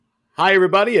Hi,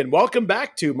 everybody, and welcome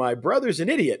back to My Brother's an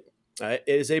Idiot. It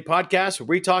is a podcast where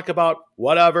we talk about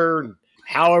whatever and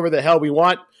however the hell we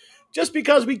want, just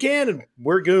because we can, and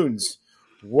we're goons.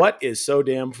 What is so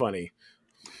damn funny?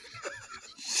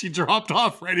 She dropped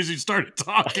off right as you started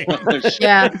talking.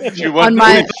 Yeah. On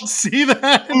my see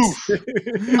that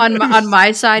on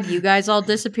my side, you guys all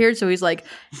disappeared. So he's like,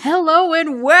 "Hello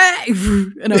and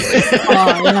wave," and I was like,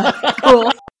 "Oh yeah,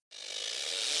 cool."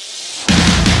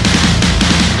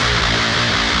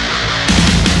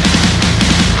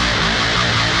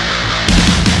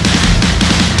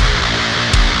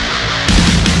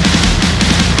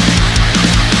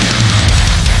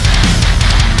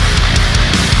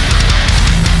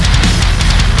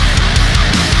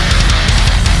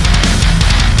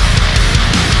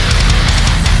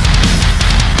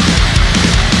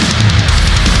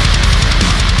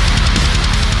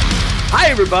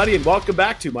 Everybody, and welcome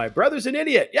back to My Brother's an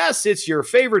Idiot. Yes, it's your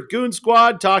favorite goon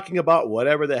squad talking about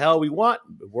whatever the hell we want.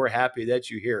 We're happy that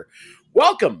you're here.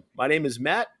 Welcome. My name is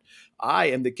Matt. I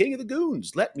am the king of the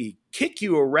goons. Let me kick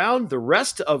you around the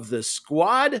rest of the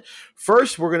squad.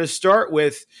 First, we're going to start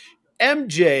with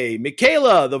MJ,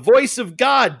 Michaela, the voice of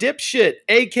God, dipshit,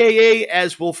 a.k.a.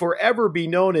 as will forever be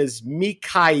known as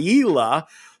Mikaela,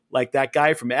 like that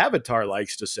guy from Avatar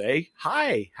likes to say.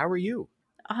 Hi, how are you?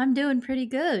 I'm doing pretty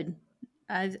good.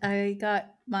 I got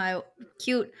my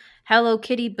cute Hello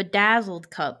Kitty bedazzled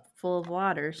cup full of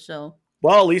water, so.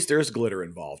 Well, at least there's glitter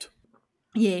involved.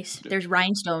 Yes, there's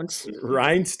rhinestones.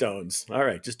 Rhinestones. All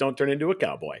right, just don't turn into a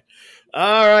cowboy.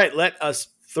 All right, let us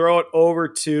throw it over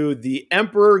to the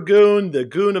Emperor Goon, the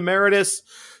Goon Emeritus.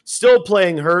 Still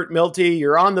playing hurt, Milty.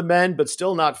 You're on the mend, but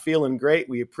still not feeling great.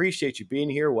 We appreciate you being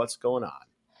here. What's going on?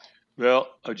 Well,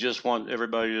 I just want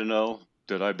everybody to know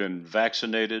that I've been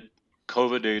vaccinated,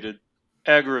 COVIDated,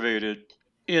 aggravated,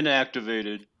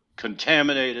 inactivated,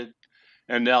 contaminated,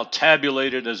 and now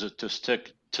tabulated as a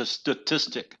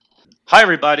statistic. Hi,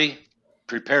 everybody.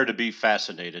 Prepare to be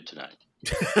fascinated tonight.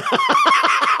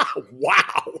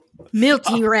 Wow.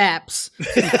 Milty raps.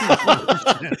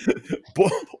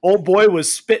 Old boy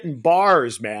was spitting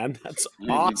bars, man. That's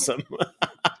awesome.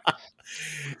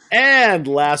 And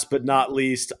last but not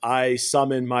least, I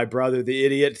summon my brother, the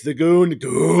idiot, the goon.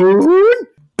 Goon!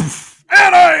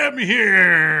 And I am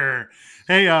here.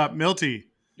 Hey, Milty.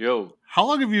 Yo. How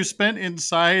long have you spent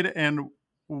inside, and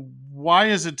why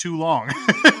is it too long?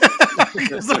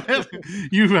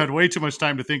 You've had way too much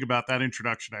time to think about that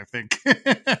introduction, I think.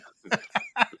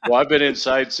 Well, I've been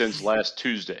inside since last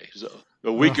Tuesday, so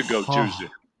a week ago Tuesday.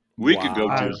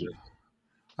 Tuesday.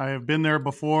 I have been there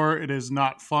before. It is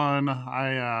not fun.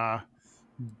 I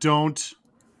don't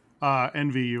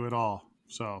envy you at all.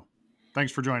 So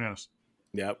thanks for joining us.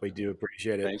 Yeah, we do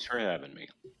appreciate it. Thanks for having me.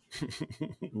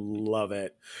 Love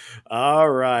it. All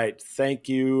right. Thank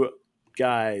you,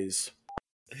 guys.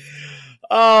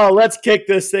 Oh, let's kick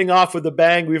this thing off with a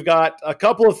bang. We've got a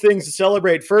couple of things to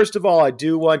celebrate. First of all, I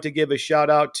do want to give a shout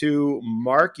out to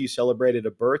Mark. You celebrated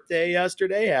a birthday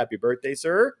yesterday. Happy birthday,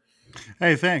 sir.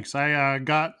 Hey, thanks. I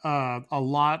got a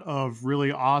lot of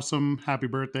really awesome happy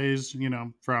birthdays,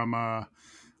 from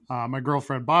my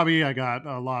girlfriend, Bobby. I got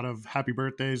a lot of happy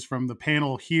birthdays from the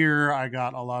panel here. I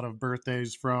got a lot of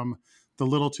birthdays from the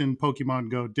Littleton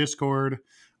Pokemon Go Discord.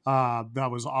 That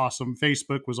was awesome.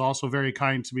 Facebook was also very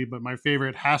kind to me, but my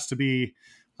favorite has to be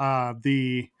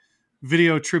the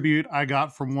video tribute I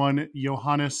got from one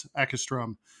Johannes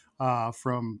Ekestrom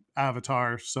from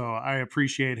Avatar. So I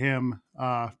appreciate him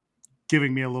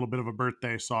giving me a little bit of a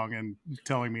birthday song and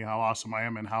telling me how awesome I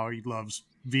am and how he loves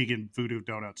vegan voodoo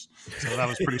donuts. So that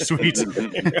was pretty sweet.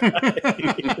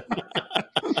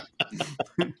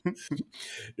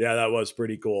 Yeah, that was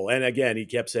pretty cool. And again, he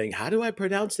kept saying, how do I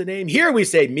pronounce the name? Here we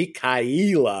say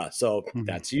Mikaela. So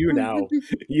that's you now.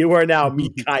 You are now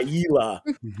Mikaela.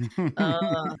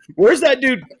 Where's that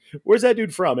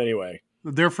dude from anyway?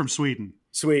 They're from Sweden.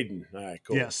 Sweden. All right,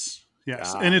 cool. Yes.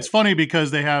 And it's funny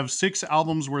because they have 6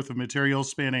 albums worth of material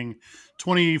spanning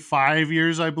 25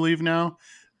 years, I believe now.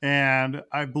 And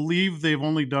I believe they've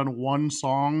only done one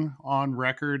song on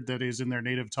record that is in their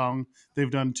native tongue. They've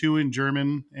done 2 in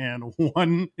German and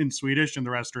 1 in Swedish, and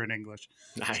the rest are in English.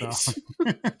 Nice. So.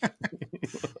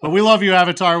 But we love you,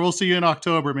 Avatar. We'll see you in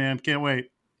October, man. Can't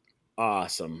wait.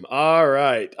 Awesome. All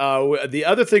right. The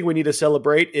other thing we need to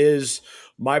celebrate is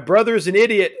My Brother's an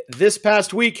Idiot this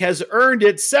past week has earned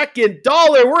its second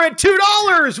dollar. We're at $2.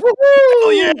 Woohoo!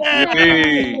 Oh, yeah.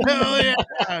 Hey. Hell yeah.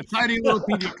 Tiny little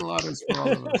pina coladas for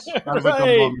all of us. Out of a Right.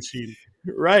 gumball machine.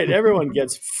 Right. Everyone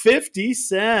gets 50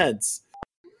 cents.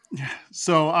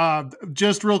 So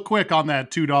just real quick on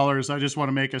that $2, I just want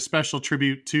to make a special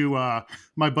tribute to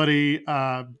my buddy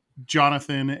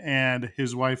Jonathan and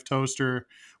his wife Toaster,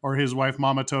 or his wife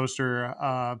Mama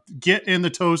Toaster, get in the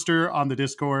toaster on the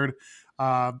Discord.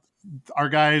 Our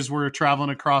guys were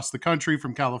traveling across the country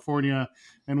from California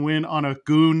and went on a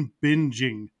goon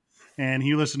binging. And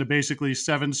he listened to basically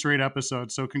 7 straight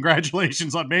episodes. So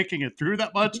congratulations on making it through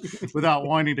that much without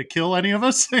wanting to kill any of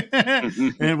us.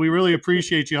 And we really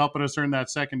appreciate you helping us earn that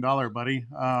second dollar, buddy.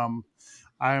 I'm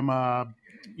happy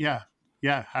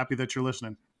that you're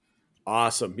listening.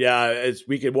 Awesome. Yeah, as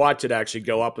we could watch it actually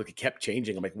go up, it kept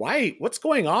changing. I'm like, why? What's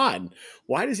going on?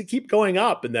 Why does it keep going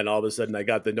up? And then all of a sudden I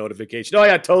got the notification. Oh,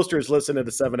 yeah, Toaster's listening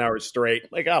to 7 hours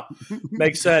straight. Like, oh,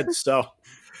 makes sense. So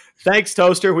thanks,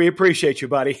 Toaster. We appreciate you,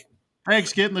 buddy.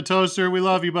 Thanks, getting the toaster. We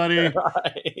love you, buddy. All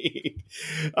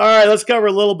right, let's cover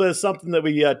a little bit of something that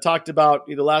we talked about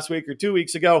either last week or 2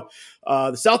 weeks ago.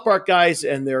 The South Park guys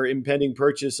and their impending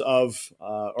purchase of,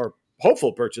 or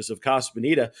hopeful purchase of Casa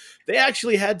Bonita. They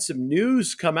actually had some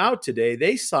news come out today.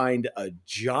 They signed a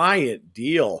giant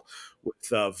deal with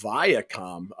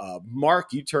Viacom.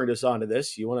 Mark, you turned us on to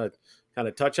this. You want to kind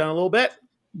of touch on it a little bit?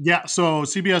 Yeah, so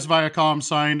CBS Viacom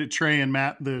signed Trey and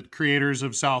Matt, the creators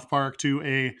of South Park, to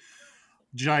a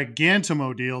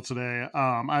gigantimo deal today.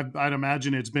 I'd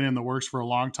imagine it's been in the works for a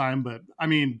long time, but I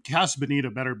mean, Casa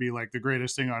Bonita better be like the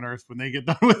greatest thing on earth when they get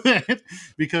done with it,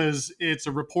 because it's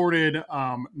a reported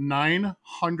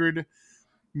 $900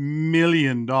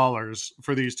 million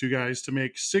for these two guys to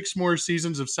make 6 more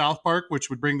seasons of South Park, which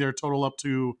would bring their total up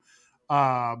to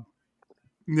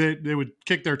they would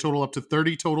kick their total up to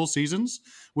 30 total seasons,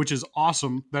 which is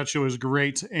awesome. That show is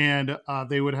great. And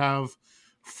they would have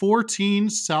 14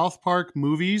 South Park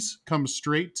movies come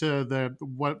straight to the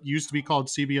what used to be called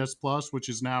CBS Plus, which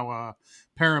is now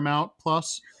Paramount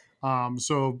Plus.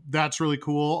 So that's really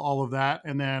cool, all of that.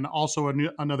 And then also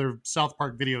another South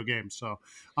Park video game. So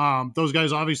those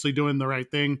guys obviously doing the right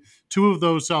thing. 2 of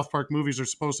those South Park movies are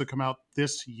supposed to come out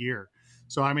this year.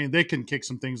 So, I mean, they can kick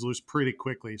some things loose pretty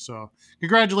quickly. So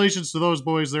congratulations to those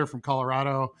boys there from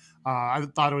Colorado. I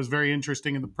thought it was very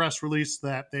interesting in the press release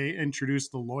that they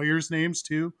introduced the lawyers' names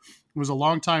too. It was a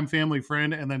longtime family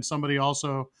friend, and then somebody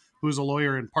also who's a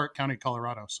lawyer in Park County,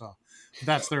 Colorado. So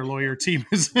that's their lawyer team,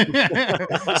 is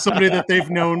somebody that they've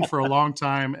known for a long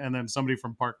time, and then somebody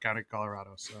from Park County,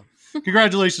 Colorado. So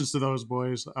congratulations to those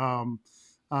boys.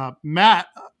 Matt,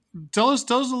 tell us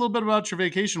a little bit about your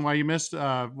vacation. Why you missed?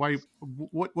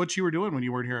 What you were doing when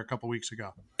you weren't here a couple weeks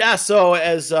ago? Yeah, so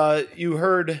as you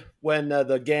heard when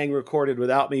the gang recorded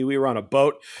without me, we were on a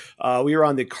boat. We were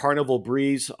on the Carnival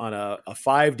Breeze on a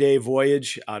 5-day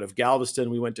voyage out of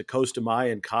Galveston. We went to Costa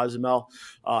Maya and Cozumel.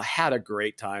 Had a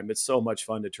great time. It's so much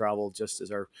fun to travel just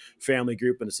as our family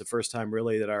group, and it's the first time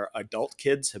really that our adult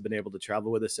kids have been able to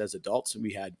travel with us as adults, and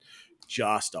we had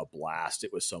just a blast.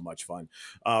 It was so much fun.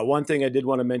 One thing I did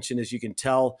want to mention is you can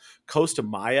tell Costa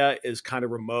Maya is kind of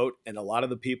remote, and a lot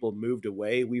of the people moved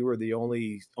away. We were the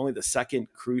only the second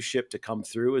cruise ship to come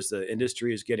through as the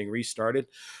industry is getting restarted,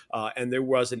 and there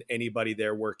wasn't anybody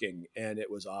there working, and it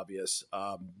was obvious.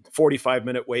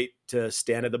 45-minute wait to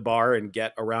stand at the bar and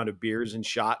get a round of beers and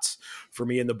shots for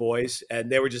me and the boys,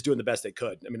 and they were just doing the best they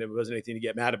could. I mean, it wasn't anything to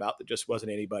get mad about. There just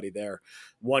wasn't anybody there.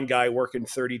 One guy working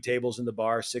 30 tables in the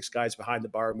bar, 6 guys behind the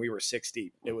bar, and we were 6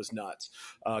 deep. It was nuts.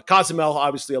 Cozumel,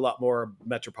 obviously a lot more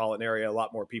metropolitan area, a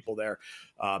lot more people there.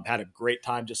 Had a great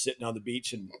time just sitting on the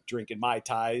beach and drinking Mai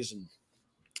Tais and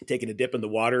taking a dip in the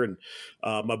water. And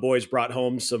my boys brought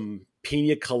home some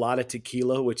pina colada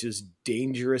tequila, which is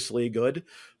dangerously good,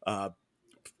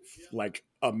 like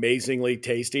amazingly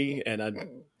tasty. And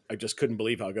I just couldn't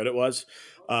believe how good it was.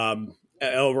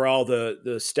 Overall,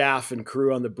 the staff and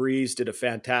crew on the Breeze did a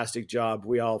fantastic job.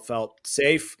 We all felt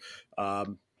safe.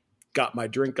 Got my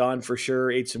drink on for sure,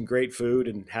 ate some great food,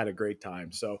 and had a great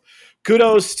time. So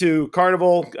kudos to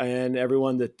Carnival and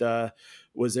everyone that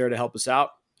was there to help us out,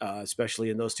 especially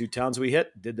in those 2 towns we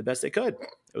hit. Did the best they could.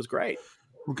 It was great.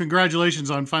 Well, congratulations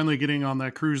on finally getting on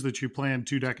that cruise that you planned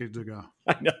 2 decades ago.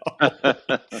 I know.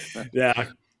 Yeah.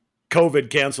 COVID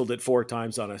canceled it 4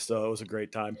 times on us, so it was a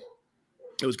great time.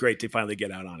 It was great to finally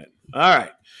get out on it. All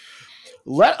right.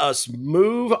 Let us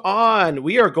move on.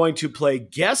 We are going to play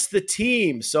Guess the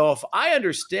Team. So if I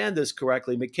understand this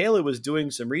correctly, Michaela was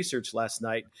doing some research last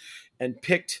night and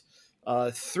picked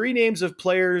 3 names of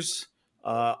players,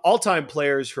 all-time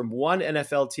players from one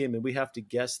NFL team, and we have to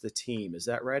guess the team. Is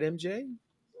that right, MJ?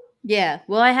 Yeah.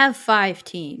 Well, I have 5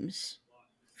 teams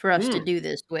for us to do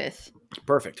this with.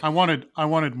 Perfect. I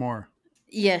wanted more.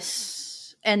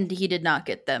 Yes. And he did not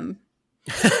get them.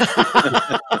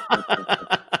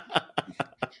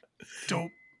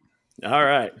 Dope. All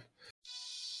right.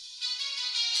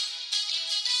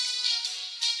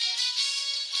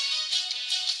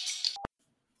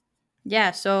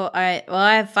 Yeah, so I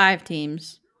have 5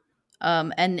 teams.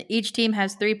 And each team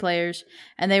has 3 players,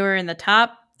 and they were in the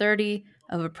top 30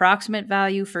 of approximate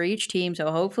value for each team.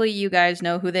 So hopefully you guys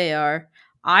know who they are.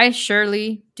 I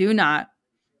surely do not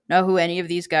know who any of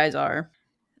these guys are.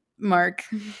 Mark.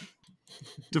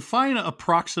 Define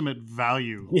approximate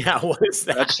value. Yeah, what is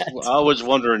that? I was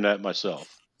wondering that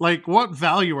myself. Like, what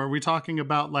value are we talking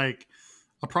about? Like,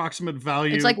 approximate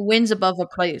value? It's like wins above a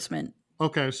placement.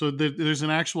 Okay, so there's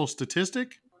an actual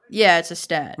statistic? Yeah, it's a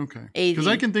stat. Okay. AV. Because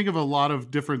I can think of a lot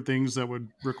of different things that would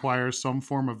require some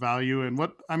form of value. And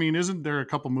isn't there a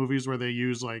couple movies where they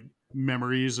use like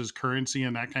memories as currency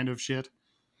and that kind of shit?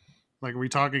 Like, are we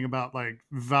talking about like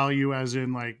value as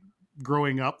in like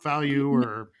growing up value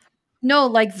or No,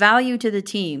 like value to the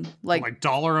team. like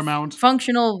dollar amount?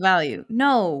 Functional value.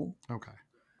 No. Okay.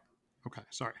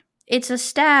 Sorry. It's a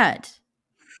stat.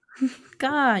 I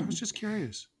God. was just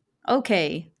curious.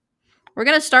 Okay. We're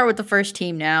going to start with the first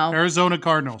team now. Arizona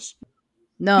Cardinals.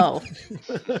 No.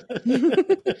 Damn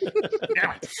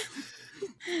it.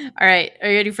 All right. Are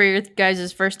you ready for your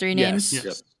guys' first 3 names? Yes. Yes.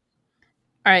 Yep.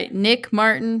 All right. Nick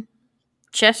Martin,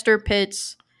 Chester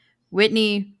Pitts,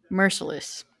 Whitney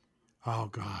Merciless. Oh,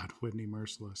 God. Whitney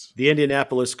Merciless. The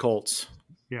Indianapolis Colts.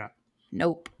 Yeah.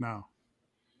 Nope. No.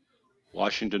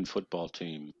 Washington football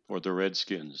team or the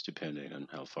Redskins, depending on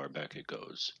how far back it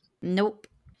goes. Nope.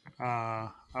 I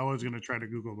was going to try to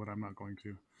Google, but I'm not going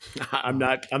to. I'm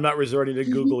not resorting to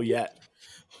Google yet.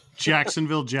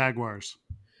 Jacksonville Jaguars.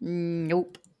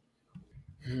 Nope.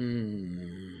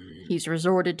 He's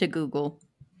resorted to Google.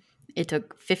 It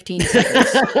took 15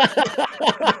 seconds.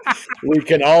 We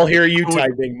can all hear you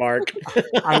typing, Mark.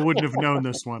 I wouldn't have known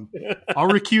this one. I'll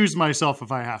recuse myself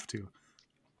if I have to.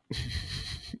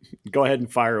 Go ahead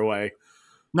and fire away.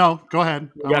 No, go ahead.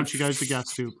 I got- want you guys to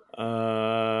guess too.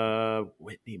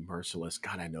 Whitney Merciless.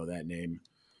 God, I know that name.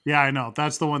 Yeah, I know.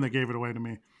 That's the one that gave it away to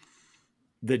me.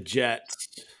 The Jets.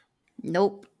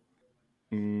 Nope.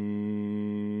 I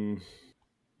don't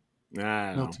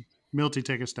know. Milty,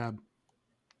 take a stab.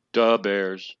 Duh,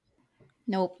 Bears.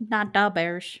 Nope. Not the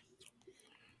Bears.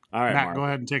 All right, Matt, Mark. go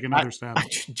ahead and take another stab.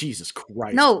 Jesus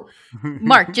Christ. No.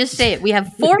 Mark, just say it. We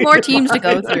have 4 more teams to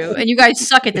go through, and you guys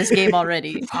suck at this game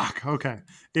already. Fuck. Okay.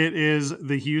 It is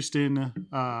the Houston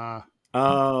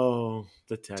Oh,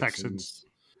 the Texans. Texans.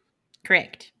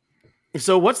 Correct.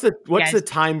 So what's the Guys.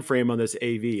 time frame on this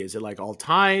AV? Is it like all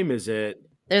time? Is it?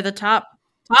 They're the top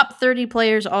 30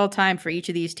 players all time for each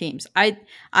of these teams. I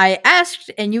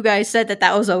asked, and you guys said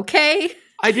that was okay.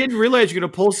 I didn't realize you're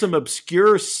going to pull some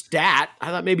obscure stat. I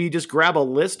thought maybe you just grab a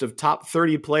list of top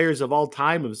 30 players of all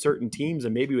time of certain teams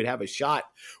and maybe we'd have a shot.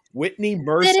 Whitney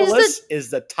Merciless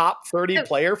is the top 30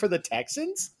 player for the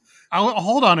Texans?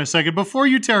 Hold on a second. Before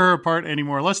you tear her apart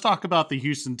anymore, let's talk about the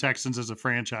Houston Texans as a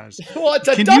franchise. Well, it's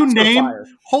a Can you dumpster name? fire.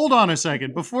 Hold on a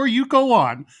second. Before you go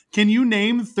on, can you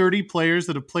name 30 players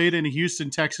that have played in a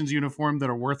Houston Texans uniform that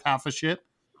are worth half a shit?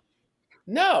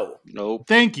 No. Nope.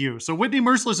 Thank you. So Whitney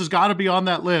Merciless has got to be on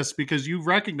that list because you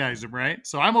recognize him, right?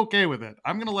 So I'm okay with it.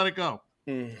 I'm going to let it go.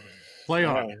 Play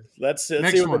on. All right. Let's see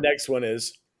Next what one. the next one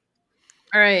is.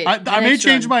 All right. I may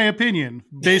change my opinion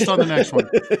based on the next one.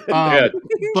 Yeah,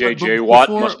 but J.J. Watt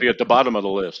before- must be at the bottom of the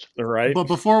list. All right. But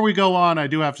before we go on, I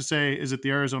do have to say, is it the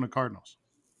Arizona Cardinals?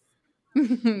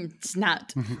 It's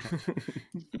not.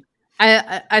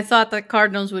 I thought the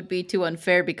Cardinals would be too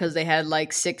unfair because they had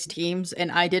like 6 teams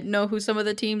and I didn't know who some of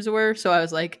the teams were. So I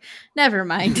was like, never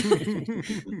mind.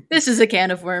 This is a can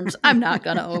of worms I'm not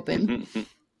going to open.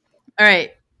 All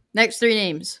right. Next 3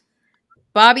 names.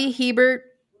 Bobby Hebert,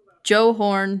 Joe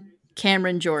Horn,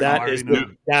 Cameron Jordan. That already is know.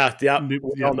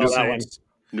 we all know that one.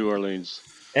 New Orleans.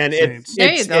 And Saints.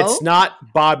 There you go. it's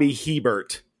not Bobby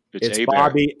Hebert. It's Hebert.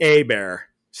 Bobby Hebert.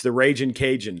 It's the Raging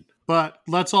Cajun. But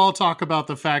let's all talk about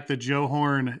the fact that Joe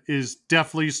Horn is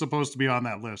definitely supposed to be on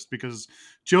that list because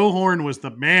Joe Horn was the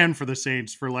man for the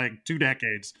Saints for like 2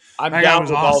 decades. I'm That guy down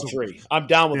was with awesome. all 3. I'm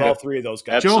down with Yeah. all 3 of those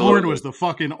guys. Absolutely. Joe Horn was the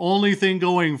fucking only thing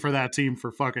going for that team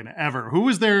for fucking ever. Who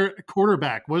was their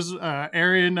quarterback? Was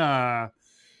Aaron?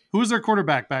 Who was their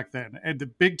quarterback back then? And the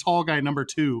big tall guy, number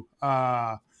 2.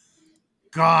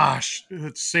 Gosh,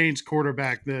 it's Saints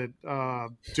quarterback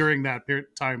that during that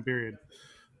time period.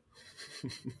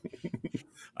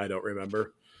 I don't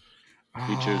remember.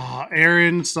 Me too.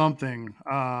 Aaron something.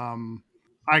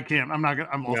 I can't. I'm not gonna.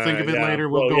 I'll think of it Yeah. later.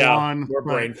 We'll Well, go yeah, on. we're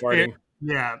But brain farting.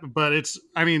 yeah, but it's.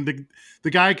 I mean, the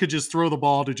guy could just throw the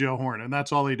ball to Joe Horn, and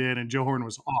that's all he did. And Joe Horn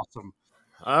was awesome.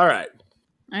 All right.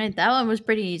 All right. That one was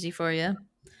pretty easy for you.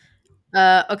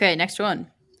 Okay. Next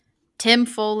one. Tim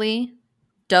Foley,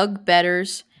 Doug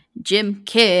Betters, Jim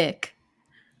Kick.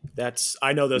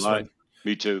 I know this Mine. one.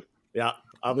 Me too. Yeah.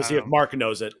 We'll see if Mark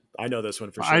knows it. I know this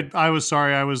one for sure. I was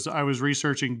sorry. I was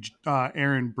researching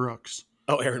Aaron Brooks.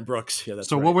 Oh, Aaron Brooks. Yeah, that's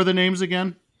so right. What were the names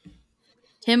again?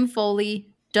 Tim Foley,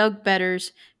 Doug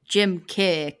Betters, Jim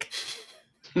Kick.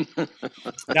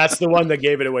 That's the one that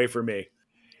gave it away for me.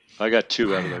 I got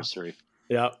 2 out of those 3.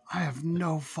 Yeah. I have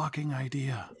no fucking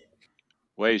idea.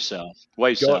 Way south.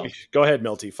 Way south. Go ahead,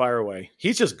 Milty. Fire away.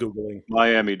 He's just Googling.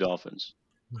 Miami Dolphins.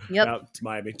 Yep. Yeah, it's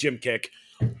Miami. Jim Kick.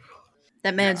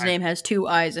 That man's name has 2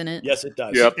 eyes in it. Yes, it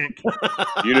does. Yep.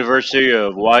 University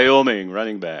of Wyoming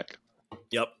running back.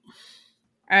 Yep.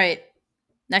 All right.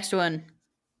 Next one.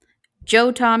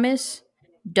 Joe Thomas,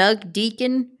 Doug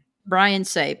Deacon, Brian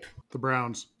Sape. The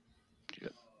Browns.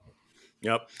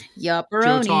 Yep. Yupperoni.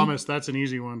 Joe Thomas. That's an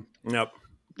easy one. Yep.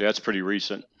 That's pretty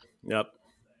recent. Yep.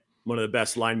 One of the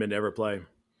best linemen to ever play.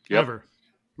 Yep.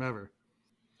 Ever.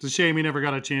 It's a shame he never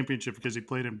got a championship because he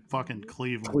played in fucking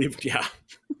Cleveland. Yeah.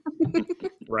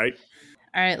 Right.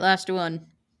 All right, last one.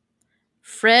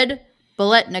 Fred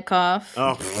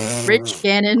Biletnikoff, Rich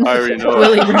Gannon, I already know.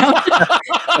 Willie Brown.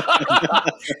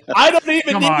 I don't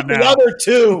even Come need on the now. other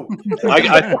 2.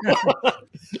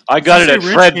 I got it at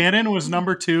Rich Fred. Gannon was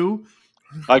number 2.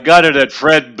 I got it at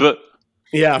Fred.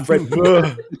 Yeah, Fred.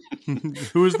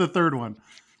 Who was the third one?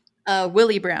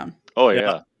 Willie Brown. Oh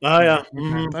yeah. Oh yeah. Okay,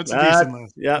 Mhm. that's a decent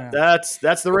list. Yeah,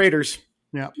 that's the Raiders.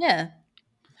 Yeah.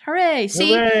 Hooray.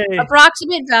 See, Hooray.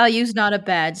 approximate value is not a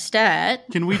bad stat.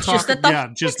 Can we It's talk? just that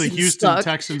the just the Texans Houston suck.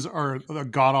 Texans are a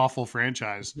god awful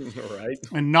franchise All right.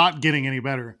 and not getting any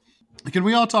better. Can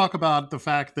we all talk about the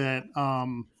fact that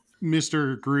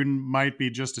Mr. Gruden might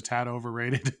be just a tad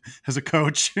overrated as a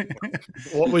coach?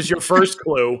 What was your first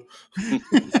clue?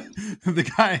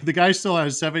 The guy still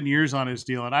has 7 years on his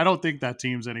deal, and I don't think that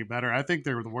team's any better. I think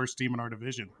they're the worst team in our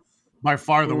division. By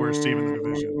far the worst team in the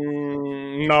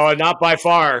division. No, not by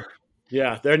far.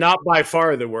 Yeah, they're not by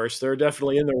far the worst. They're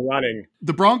definitely in the running.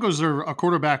 The Broncos are a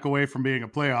quarterback away from being a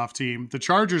playoff team. The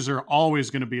Chargers are always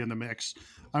going to be in the mix.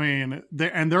 I mean,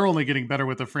 they're only getting better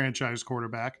with a franchise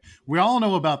quarterback. We all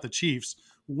know about the Chiefs.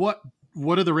 What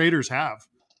do the Raiders have?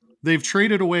 They've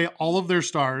traded away all of their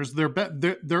stars.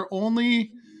 They're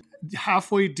only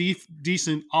halfway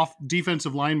decent off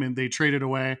defensive linemen they traded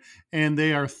away, and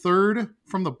they are third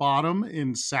from the bottom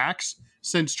in sacks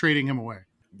since trading him away.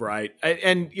 Right.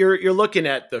 And you're looking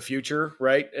at the future,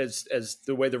 right? As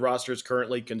the way the roster is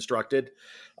currently constructed.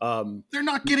 They're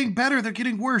not getting better. They're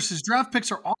getting worse. His draft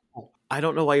picks are awful. I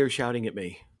don't know why you're shouting at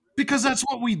me. Because that's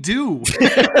what we do.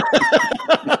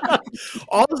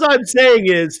 All I'm saying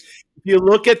is, if you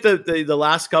look at the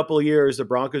last couple of years, the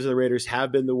Broncos and the Raiders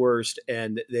have been the worst,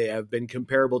 and they have been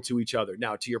comparable to each other.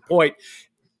 Now, to your point,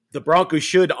 the Broncos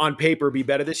should, on paper, be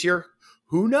better this year.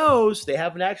 Who knows? They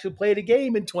haven't actually played a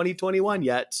game in 2021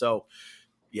 yet. So,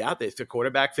 yeah, if the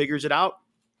quarterback figures it out,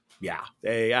 yeah,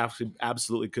 they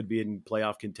absolutely could be in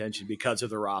playoff contention because of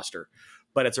the roster.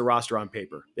 But it's a roster on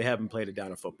paper. They haven't played a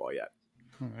down of football yet.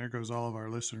 Oh, there goes all of our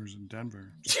listeners in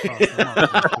Denver.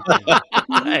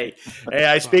 Hey,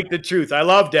 I speak the truth. I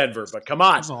love Denver, but come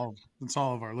on. That's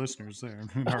all of our listeners there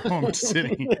in our home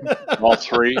city. All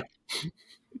 3.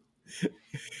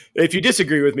 If you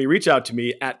disagree with me, reach out to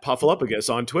me at Puffalopagus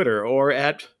on Twitter, or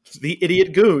at the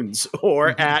Idiot Goons,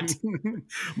 or at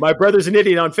My Brother's an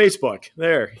Idiot on Facebook.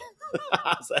 There.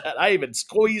 I even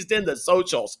squeezed in the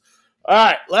socials. All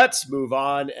right, let's move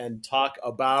on and talk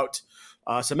about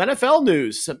some NFL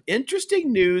news, some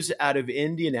interesting news out of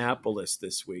Indianapolis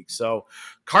this week. So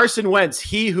Carson Wentz,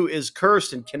 he who is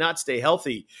cursed and cannot stay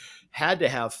healthy, had to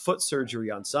have foot surgery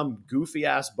on some goofy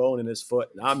ass bone in his foot.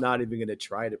 And I'm not even going to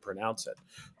try to pronounce it.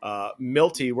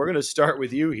 Milty, we're going to start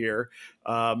with you here.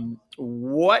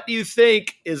 What do you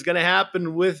think is going to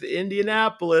happen with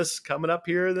Indianapolis coming up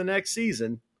here the next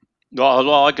season? Well,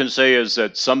 all I can say is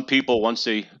that some people, once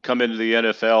they come into the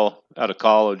NFL out of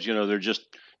college, they're just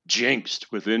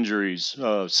jinxed with injuries.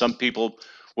 Some people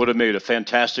would have made a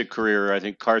fantastic career. I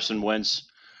think Carson Wentz,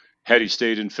 had he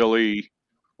stayed in Philly,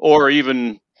 or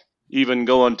even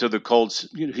going to the Colts,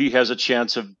 he has a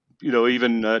chance of,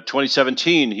 even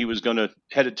 2017, he was going to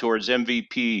headed towards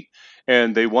MVP,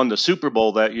 and they won the Super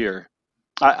Bowl that year.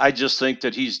 I just think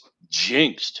that he's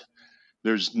jinxed.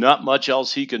 There's not much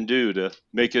else he can do to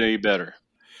make it any better.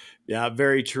 Yeah,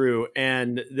 very true.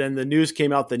 And then the news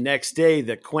came out the next day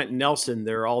that Quentin Nelson,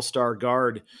 their all-star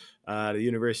guard at the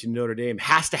University of Notre Dame,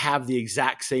 has to have the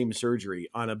exact same surgery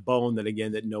on a bone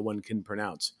that no one can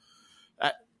pronounce.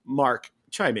 Mark,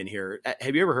 chime in here.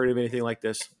 Have you ever heard of anything like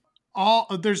this?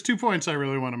 There's 2 points I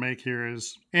really want to make here.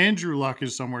 Is Andrew Luck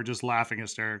is somewhere just laughing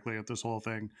hysterically at this whole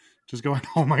thing, just going,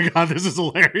 "Oh my god, this is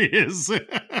hilarious."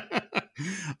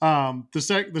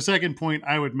 The second point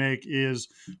I would make is,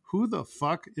 who the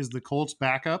fuck is the Colts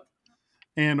backup?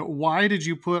 And why did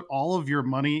you put all of your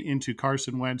money into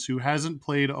Carson Wentz, who hasn't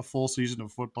played a full season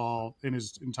of football in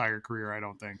his entire career? I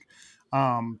don't think.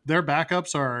 Their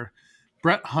backups are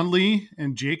Brett Hundley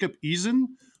and Jacob Eason.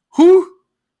 Who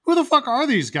the fuck are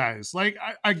these guys? Like,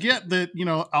 I get that,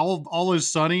 all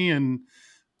is sunny in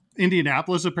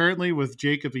Indianapolis apparently with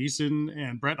Jacob Eason,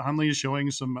 and Brett Hundley is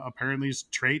showing some apparently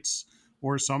traits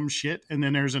or some shit. And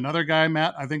then there's another guy,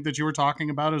 Matt, I think that you were talking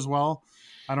about as well.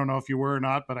 I don't know if you were or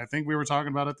not, but I think we were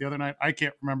talking about it the other night. I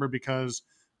can't remember because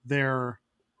they're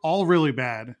all really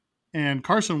bad. And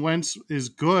Carson Wentz is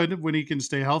good when he can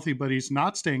stay healthy, but he's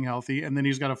not staying healthy, and then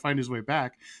he's got to find his way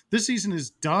back. This season is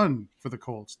done for the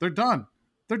Colts. They're done.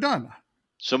 They're done.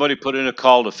 Somebody put in a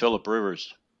call to Phillip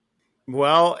Rivers.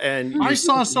 Well, and I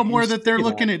saw somewhere that they're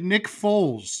looking at Nick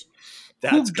Foles.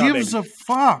 That's Who gives a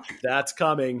fuck? That's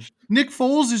coming. Nick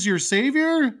Foles is your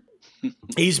savior?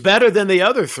 He's better than the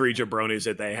other three jabronis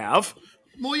that they have.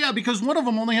 Well, yeah, because one of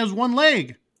them only has one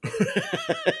leg.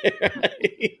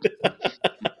 Right.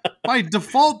 By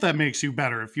default, that makes you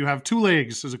better if you have two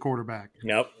legs as a quarterback.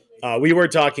 Nope. We were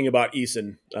talking about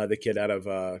Eason, the kid out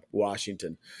of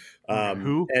Washington.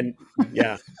 Who? And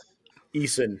yeah,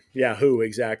 Eason. Yeah, who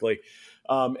exactly?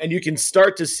 And you can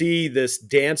start to see this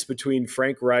dance between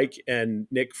Frank Reich and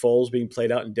Nick Foles being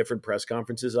played out in different press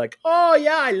conferences. Like, oh,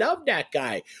 yeah, I love that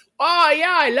guy. Oh,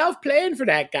 yeah, I love playing for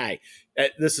that guy.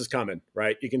 This is coming,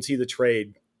 right? You can see the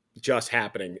trade just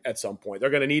happening at some point. They're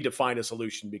going to need to find a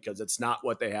solution because it's not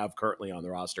what they have currently on the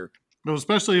roster. Well,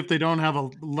 especially if they don't have a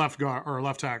left guard or a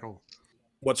left tackle.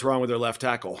 What's wrong with their left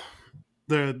tackle?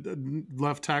 The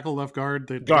left tackle, left guard,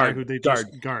 guard.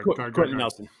 Quentin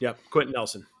Nelson. Yep, Quentin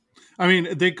Nelson. I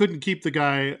mean, they couldn't keep the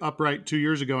guy upright 2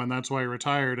 years ago, and that's why he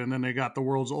retired. And then they got the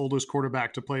world's oldest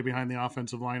quarterback to play behind the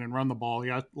offensive line and run the ball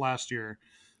last year,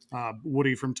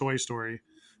 Woody from Toy Story,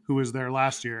 who was there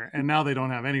last year. And now they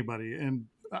don't have anybody. And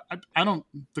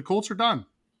the Colts are done.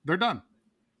 They're done.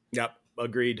 Yep,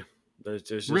 agreed. There's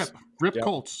just, Rip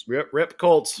Colts. Rip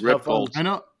Colts. Rip Colts.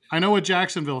 I know a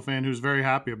Jacksonville fan who's very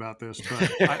happy about this, but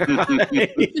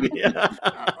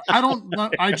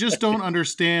I just don't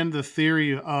understand the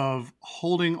theory of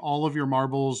holding all of your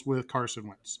marbles with Carson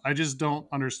Wentz. I just don't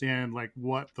understand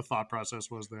what the thought process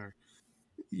was there.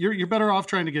 You're better off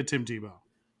trying to get Tim Tebow.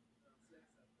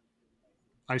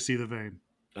 I see the vein.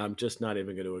 I'm just not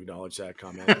even going to acknowledge that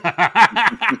comment.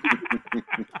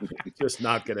 Just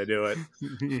not going to do it.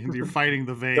 You're fighting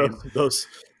the vein. Those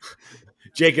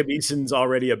Jacob Eason's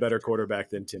already a better quarterback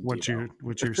than Tim Tebow.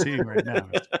 What you're seeing right now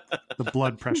is the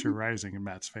blood pressure rising in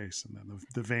Matt's face, and then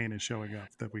the vein is showing up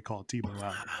that we call Tebow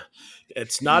out.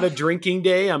 It's not a drinking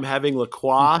day. I'm having La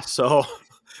Croix, so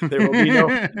there will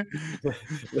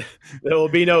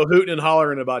be no hooting and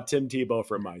hollering about Tim Tebow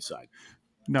from my side.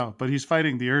 No, but he's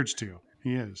fighting the urge to.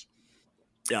 He is.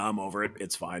 Yeah, I'm over it.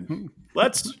 It's fine.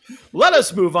 Let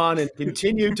us move on and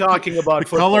continue talking about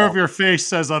football. The color of your face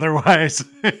says otherwise.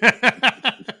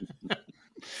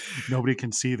 Nobody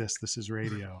can see this. This is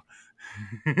radio.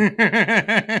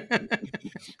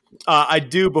 I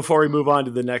do, before we move on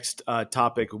to the next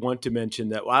topic, want to mention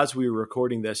that as we were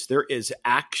recording this, there is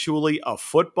actually a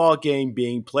football game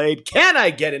being played. Can I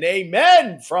get an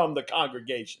amen from the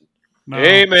congregation? No.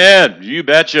 Amen. You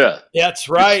betcha. That's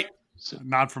right.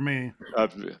 Not for me.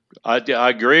 I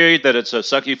agree that it's a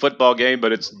sucky football game,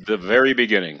 but it's the very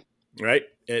beginning. Right.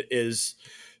 It is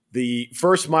the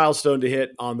first milestone to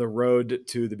hit on the road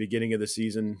to the beginning of the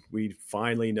season. We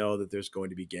finally know that there's going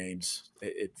to be games.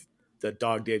 The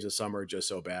dog days of summer are just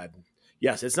so bad.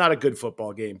 Yes, it's not a good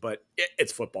football game, but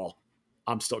it's football.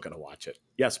 I'm still going to watch it.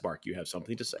 Yes, Mark, you have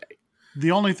something to say. The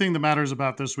only thing that matters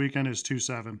about this weekend is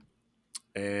 2-7.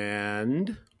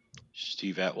 And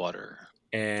Steve Atwater.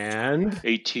 And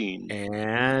 18.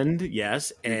 And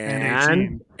yes.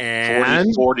 And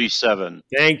 47.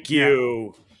 Thank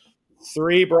you. Yeah.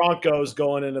 3 Broncos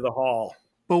going into the Hall.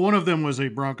 But one of them was a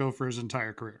Bronco for his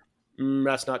entire career.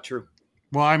 That's not true.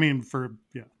 Well, I mean, okay.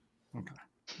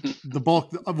 The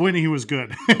bulk when he was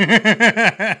good.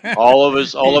 all of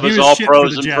his all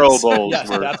pros and Pro Bowls. Yes,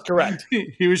 that's correct.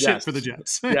 He was shit for the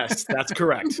Jets. Yes, that's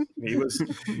correct.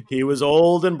 He was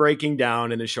old and breaking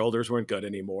down, and his shoulders weren't good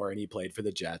anymore, and he played for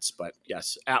the Jets. But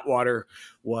yes, Atwater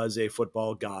was a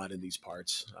football god in these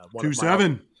parts.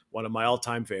 2-7. One of my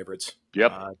all-time favorites.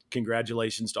 Yep.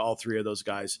 Congratulations to all 3 of those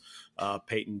guys,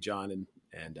 Peyton, John,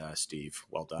 and Steve.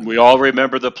 Well done. We all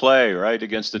remember the play, right,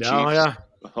 against the Chiefs. Yeah.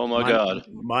 Oh, my God.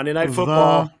 Monday Night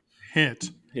Football. The hit.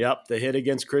 Yep, the hit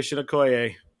against Christian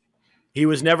Okoye. He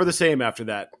was never the same after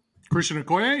that. Christian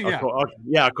Okoye? Yeah.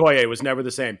 Yeah, Okoye was never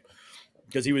the same.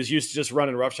 because he was used to just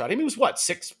running roughshod. I mean, he was what,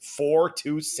 6'4",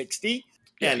 260?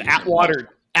 Yeah, And he's a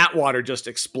monster. Atwater just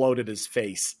exploded his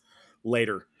face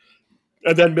later.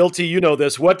 And then Milty, you know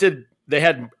this. What did they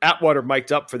had Atwater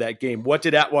mic'd up for that game? What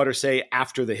did Atwater say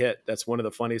after the hit? That's one of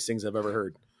the funniest things I've ever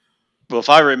heard. Well, if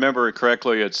I remember it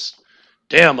correctly, it's,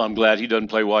 damn, I'm glad he doesn't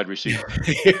play wide receiver.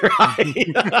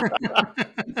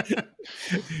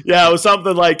 Yeah, it was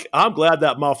something like, I'm glad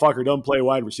that motherfucker doesn't play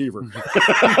wide receiver.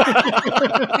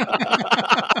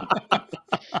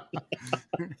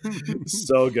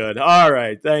 So good. All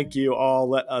right. Thank you all.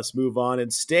 Let us move on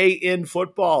and stay in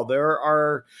football. There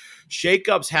are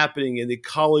shakeups happening in the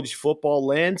college football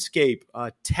landscape.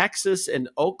 Texas and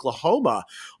Oklahoma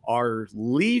are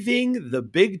leaving the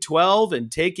Big 12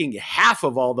 and taking half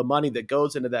of all the money that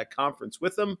goes into that conference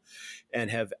with them, and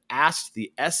have asked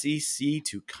the SEC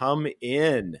to come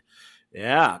in.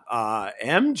 Yeah.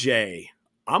 MJ,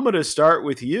 I'm going to start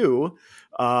with you.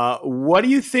 What do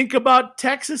you think about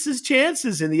Texas's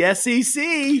chances in the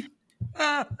SEC?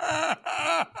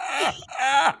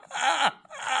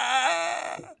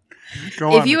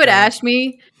 If you had asked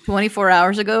me 24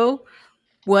 hours ago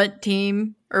what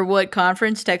team or what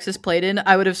conference Texas played in,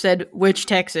 I would have said, which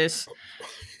Texas?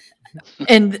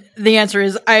 And the answer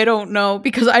is, I don't know,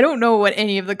 because I don't know what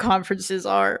any of the conferences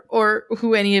are or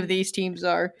who any of these teams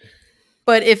are.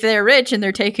 But if they're rich and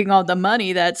they're taking all the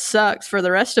money, that sucks for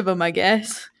the rest of them, I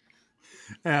guess.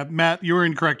 Matt, you were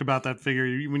incorrect about that figure.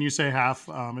 When you say half,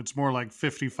 it's more like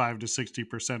 55 to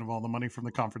 60% of all the money from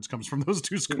the conference comes from those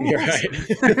two schools.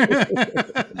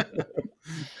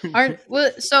 Right.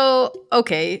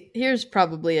 Okay, here's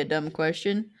probably a dumb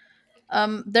question.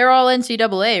 They're all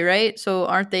NCAA, right? So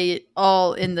aren't they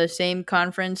all in the same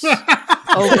conference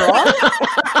overall?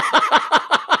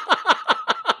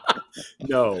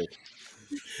 No.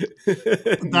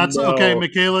 That's okay,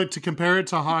 Michaela, to compare it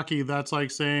to hockey, that's like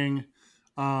saying,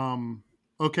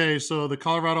 okay, so the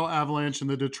Colorado Avalanche and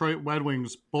the Detroit Red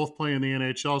Wings both play in the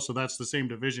NHL, so that's the same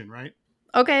division, right?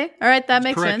 Okay, all right, that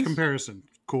makes Correct sense. Comparison.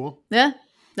 Cool. Yeah,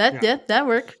 that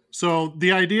worked. So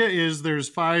the idea is there's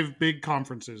 5 big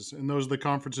conferences, and those are the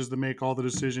conferences that make all the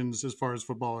decisions as far as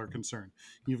football are concerned.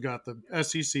 You've got the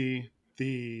SEC,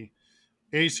 the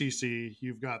ACC,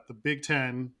 you've got the Big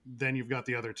Ten, then you've got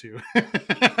the other two.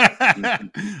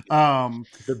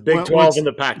 The Big 12 and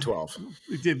the Pac-12.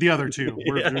 The other two.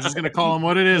 We're just going to call them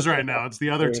what it is right now. It's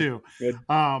the other two. Good.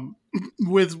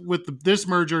 With this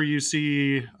merger, you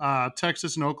see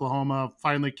Texas and Oklahoma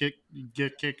finally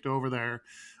get kicked over there.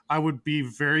 I would be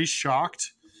very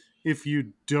shocked if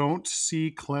you don't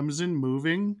see Clemson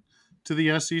moving to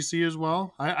the SEC as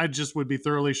well. I just would be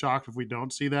thoroughly shocked if we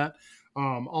don't see that.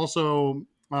 Also,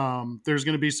 there's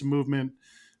going to be some movement.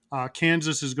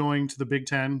 Kansas is going to the Big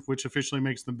 10, which officially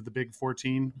makes them the Big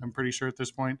 14, I'm pretty sure at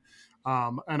this point.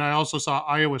 And I also saw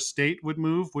Iowa State would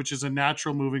move, which is a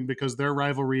natural moving because their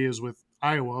rivalry is with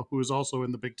Iowa, who is also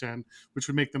in the Big 10, which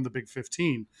would make them the Big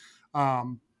 15.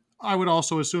 I would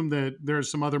also assume that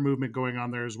there's some other movement going on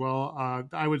there as well.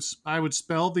 I would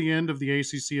spell the end of the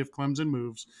ACC if Clemson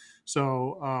moves.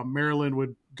 So Maryland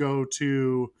would go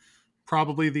to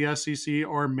probably the SEC,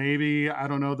 or maybe, I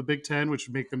don't know, the Big 10, which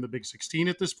would make them the Big 16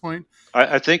 at this point.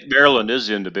 I think Maryland is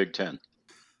in the Big 10,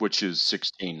 which is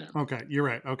 16. Okay, you're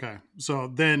right. Okay. So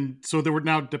they were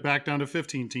now back down to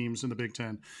 15 teams in the Big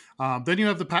 10. Then you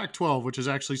have the Pac-12, which is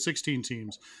actually 16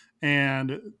 teams.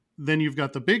 And then you've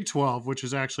got the Big 12, which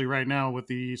is actually right now with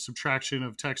the subtraction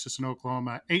of Texas and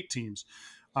Oklahoma, 8 teams.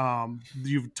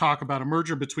 You talk about a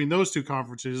merger between those two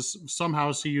conferences.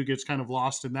 Somehow CU gets kind of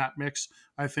lost in that mix,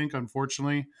 I think,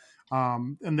 unfortunately.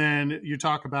 And then you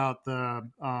talk about the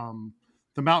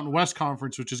Mountain West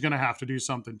Conference, which is going to have to do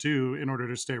something too in order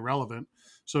to stay relevant.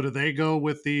 So do they go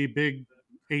with the Big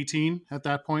 18 at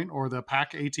that point, or the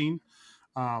Pac 18?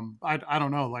 I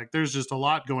don't know. Like, there's just a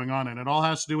lot going on, and it all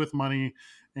has to do with money.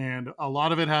 And a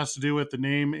lot of it has to do with the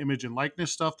name, image, and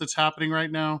likeness stuff that's happening right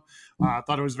now. I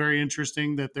thought it was very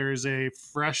interesting that there is a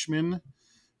freshman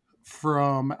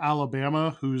from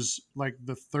Alabama who's like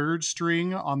the third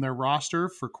string on their roster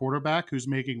for quarterback who's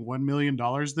making $1 million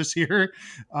this year.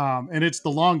 And it's the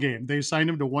long game. They signed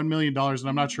him to $1 million, and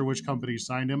I'm not sure which company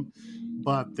signed him,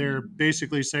 but they're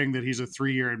basically saying that he's a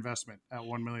 3-year investment at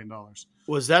 $1 million.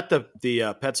 Was that the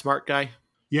PetSmart guy?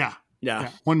 Yeah.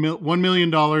 Yeah. $1 million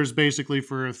basically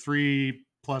for 3+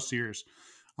 years.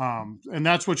 And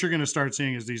that's what you're going to start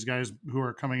seeing is these guys who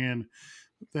are coming in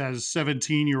as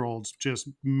 17-year-olds just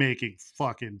making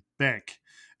fucking bank.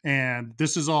 And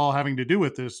this is all having to do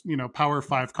with this, Power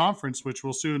 5 conference, which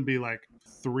will soon be like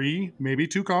 3, maybe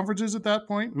 2 conferences at that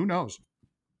point. Who knows?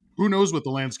 Who knows what the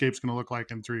landscape's going to look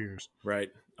like in 3 years? Right.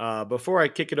 Before I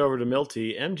kick it over to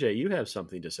Milty, MJ, you have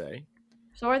something to say.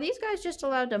 So are these guys just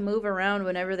allowed to move around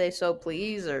whenever they so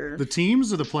please, or The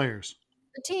teams or the players?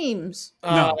 the teams?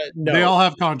 No, they all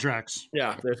have contracts.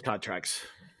 Yeah, there's contracts.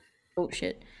 Oh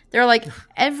shit. They're like,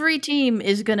 every team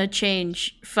is gonna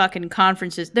change fucking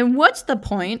conferences. Then what's the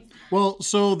point? Well,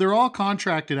 so they're all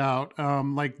contracted out.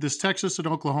 Like this Texas and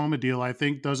Oklahoma deal, I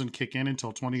think doesn't kick in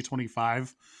until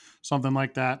 2025, something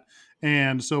like that.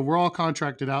 And so we're all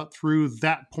contracted out through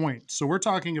that point. So we're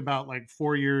talking about like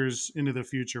 4 years into the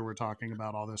future. We're talking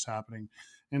about all this happening.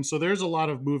 And so there's a lot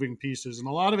of moving pieces, and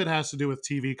a lot of it has to do with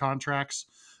TV contracts.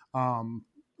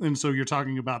 And so you're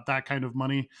talking about that kind of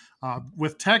money.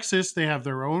 With Texas, they have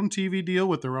their own TV deal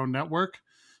with their own network.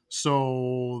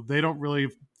 So they don't really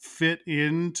fit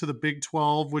into the Big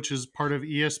 12, which is part of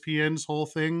ESPN's whole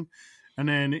thing. And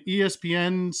then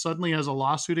ESPN suddenly has a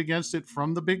lawsuit against it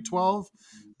from the Big 12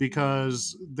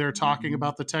 because they're talking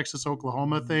about the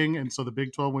Texas-Oklahoma thing. And so the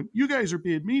Big 12 went, you guys are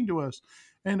being mean to us.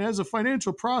 And as a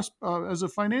financial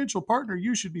partner,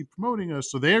 you should be promoting us.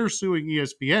 So they're suing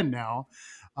ESPN now.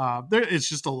 It's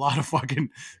just a lot of fucking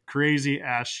crazy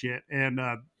ass shit. And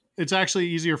it's actually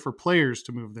easier for players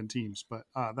to move than teams, but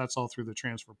that's all through the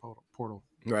transfer portal.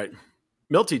 Right.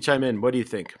 Milty, chime in. What do you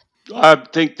think? I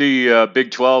think the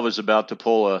Big 12 is about to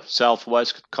pull a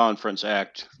Southwest Conference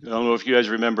act. I don't know if you guys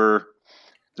remember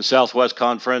the Southwest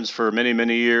Conference for many,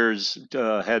 many years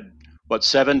had,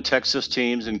 7 Texas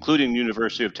teams, including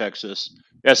University of Texas,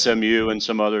 SMU, and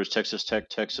some others, Texas Tech,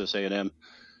 Texas A&M,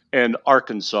 and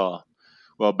Arkansas.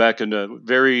 Well, back in the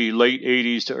very late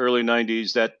 80s to early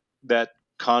 90s, that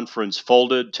conference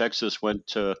folded. Texas went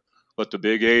to the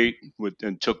Big 8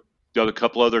 and took a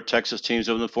couple other Texas teams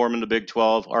that were forming the Big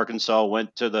 12. Arkansas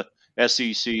went to the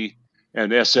SEC,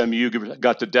 and SMU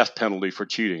got the death penalty for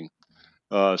cheating.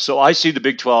 So I see the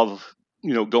Big 12,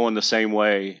 going the same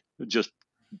way, just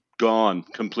gone,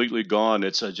 completely gone.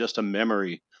 It's just a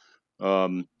memory.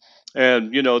 And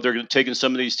they're taking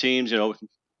some of these teams.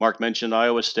 Mark mentioned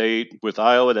Iowa State. With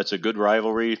Iowa, that's a good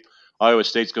rivalry. Iowa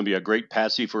State's going to be a great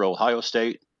patsy for Ohio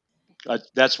State.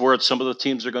 That's where some of the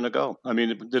teams are going to go. I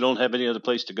mean, they don't have any other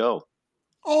place to go.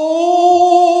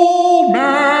 Old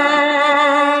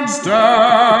man stats.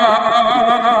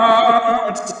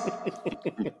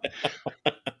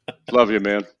 Love you,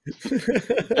 man.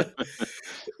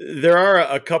 There are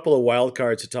a couple of wild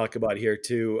cards to talk about here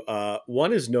too.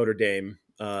 One is Notre Dame.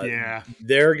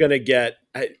 They're going to get.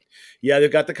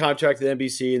 They've got the contract with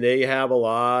NBC, and they have a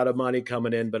lot of money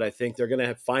coming in. But I think they're going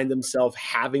to find themselves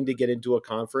having to get into a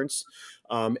conference,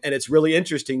 and it's really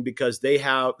interesting because they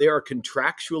are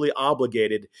contractually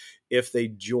obligated if they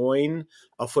join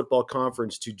a football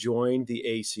conference to join the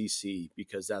ACC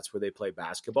because that's where they play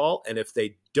basketball. And if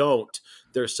they don't,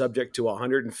 they're subject to a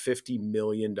 $150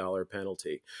 million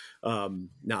penalty.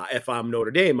 Now, if I'm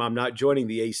Notre Dame, I'm not joining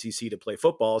the ACC to play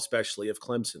football, especially if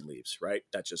Clemson leaves, right?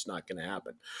 That's just not going to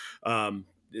happen.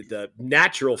 The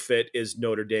natural fit is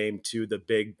Notre Dame to the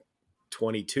Big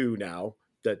 22 now,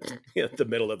 the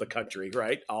middle of the country,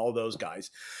 right? All those guys.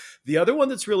 The other one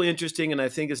that's really interesting and I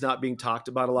think is not being talked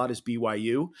about a lot is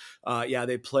BYU.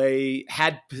 They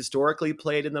had historically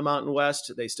played in the Mountain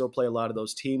West. They still play a lot of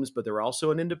those teams, but they're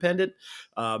also an independent.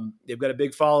 They've got a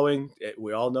big following.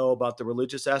 We all know about the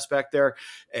religious aspect there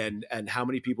and how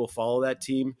many people follow that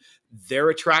team. They're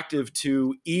attractive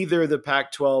to either the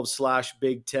Pac-12 /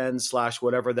 Big Ten /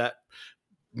 whatever that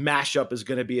mashup is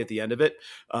going to be at the end of it.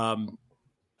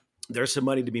 There's some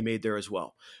money to be made there as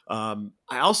well. I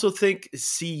also think I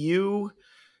see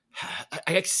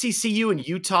CU and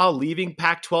Utah leaving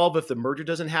Pac-12 if the merger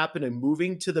doesn't happen and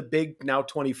moving to the Big now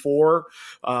 24,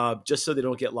 just so they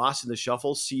don't get lost in the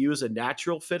shuffle. CU is a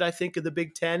natural fit, I think, in the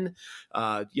Big Ten.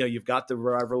 You've got the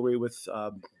rivalry with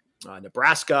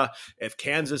Nebraska. If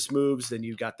Kansas moves, then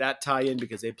you've got that tie-in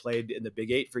because they played in the Big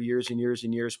 8 for years and years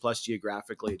and years. Plus,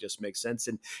 geographically, it just makes sense.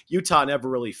 And Utah never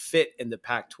really fit in the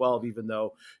Pac-12, even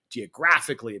though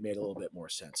geographically it made a little bit more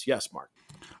sense. Yes, Mark.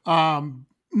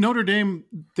 Notre Dame,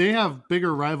 they have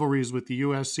bigger rivalries with the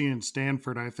USC and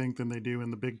Stanford, I think, than they do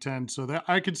in the Big Ten. So that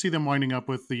I could see them winding up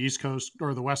with the East Coast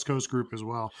or the West Coast group as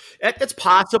well. It's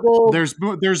possible.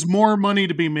 There's more money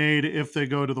to be made if they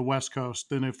go to the West Coast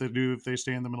than if they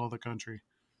stay in the middle of the country.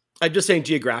 I'm just saying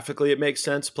geographically it makes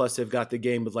sense. Plus, they've got the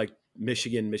game with like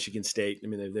Michigan State. I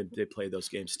mean, they play those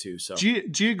games too. So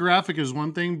geographic is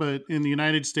one thing, but in the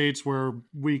United States where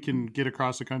we can get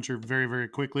across the country very, very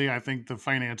quickly, I think the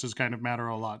finances kind of matter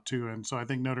a lot too. And so I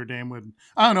think Notre Dame would,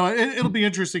 I don't know, it'll be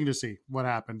interesting to see what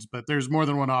happens, but there's more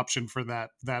than one option for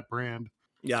that brand.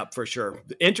 Yeah, for sure.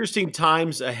 Interesting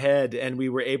times ahead, and we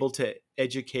were able to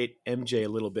educate MJ a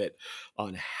little bit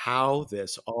on how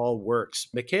this all works.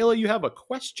 Michaela, you have a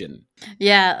question.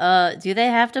 Yeah, do they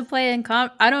have to play in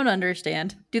I don't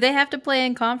understand. Do they have to play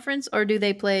in conference, or do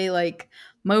they play like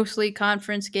mostly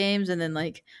conference games and then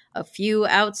like a few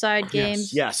outside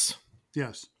games? Yes.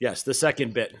 The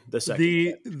second bit.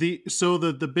 So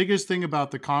the biggest thing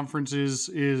about the conferences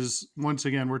is, once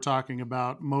again, we're talking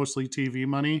about mostly TV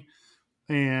money,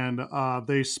 and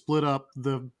they split up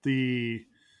the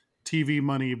TV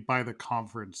money by the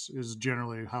conference is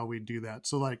generally how we do that.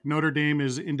 So like Notre Dame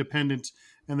is independent,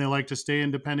 and they like to stay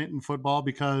independent in football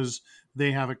because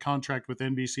they have a contract with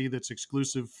NBC that's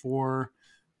exclusive for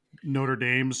Notre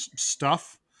Dame's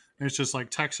stuff. And it's just like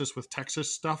Texas with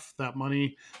Texas stuff. That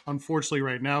money, unfortunately,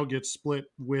 right now gets split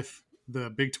with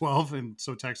the Big 12, and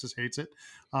so Texas hates it.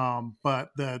 But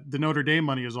the Notre Dame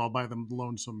money is all by them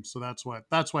lonesome. So that's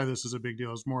why this is a big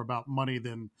deal. It's more about money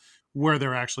than where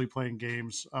they're actually playing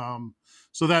games.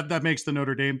 So that makes the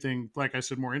Notre Dame thing, like I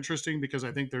said, more interesting, because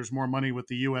I think there's more money with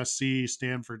the USC,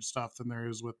 Stanford stuff than there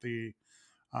is with the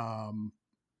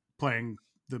playing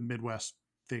the Midwest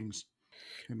things.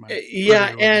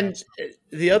 And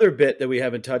the other bit that we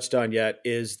haven't touched on yet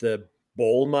is the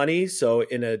bowl money. So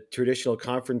in a traditional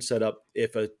conference setup,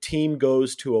 if a team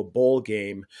goes to a bowl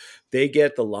game, they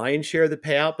get the lion's share of the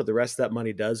payout, but the rest of that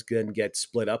money does then get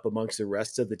split up amongst the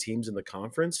rest of the teams in the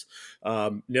conference.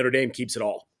 Notre Dame keeps it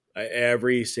all.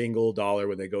 Every single dollar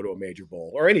when they go to a major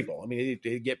bowl or any bowl. I mean,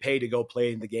 they get paid to go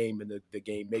play in the game, and the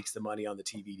game makes the money on the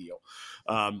TV deal.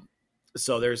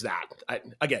 So there's that.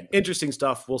 Again, interesting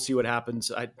stuff. We'll see what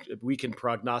happens. We can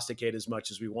prognosticate as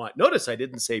much as we want. Notice I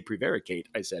didn't say prevaricate.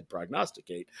 I said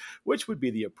prognosticate, which would be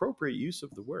the appropriate use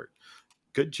of the word.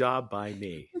 Good job by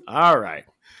me. All right.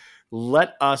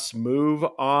 Let us move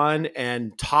on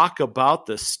and talk about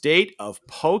the state of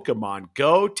Pokemon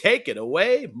Go. Take it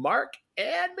away, Mark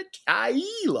and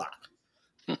Michaela.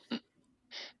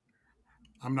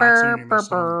 I'm not singing this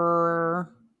song.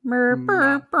 I'm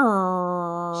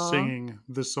not singing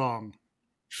the song.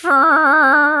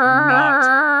 I'm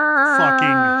not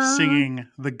fucking singing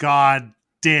the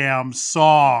goddamn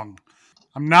song.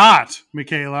 I'm not,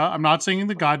 Michaela. I'm not singing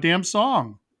the goddamn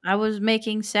song. I was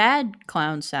making sad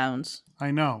clown sounds.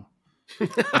 I know.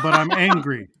 But I'm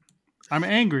angry. I'm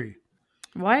angry.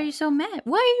 Why are you so mad?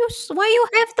 Why you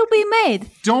have to be mad?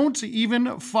 Don't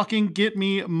even fucking get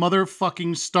me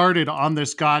motherfucking started on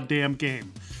this goddamn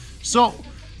game. So,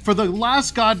 for the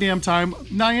last goddamn time,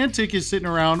 Niantic is sitting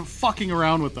around fucking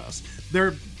around with us.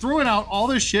 They're throwing out all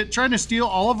this shit, trying to steal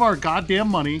all of our goddamn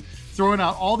money, throwing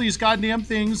out all these goddamn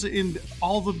things in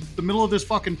all the middle of this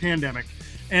fucking pandemic.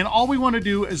 And all we want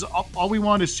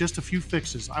is just a few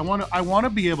fixes. I want to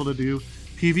be able to do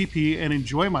PvP and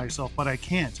enjoy myself, but I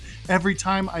can't. Every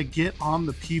time I get on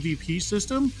the PvP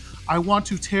system, I want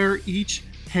to tear each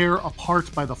hair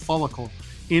apart by the follicle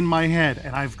in my head,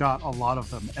 and I've got a lot of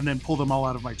them, and then pull them all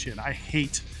out of my chin. I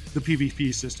hate the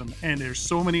PvP system, and there's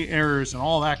so many errors and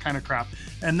all that kind of crap.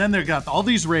 And then they've got all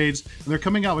these raids, and they're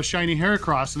coming out with shiny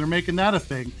Heracross, and they're making that a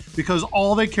thing because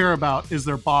all they care about is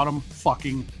their bottom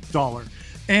fucking dollar.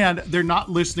 And they're not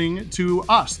listening to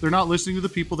us. They're not listening to the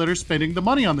people that are spending the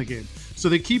money on the game. So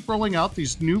they keep rolling out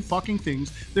these new fucking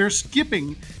things. They're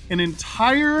skipping an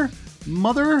entire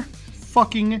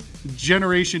motherfucking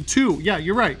generation. Yeah,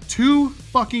 you're right. 2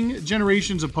 fucking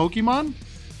generations of Pokemon.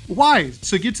 Why?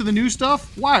 To get to the new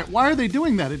stuff? Why? Why are they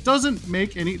doing that? It doesn't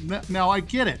make any... Now, I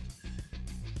get it.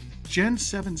 Gen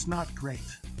 7's not great.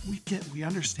 We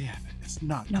understand. It's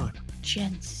not good.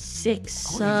 Gen 6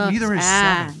 sucks. Neither is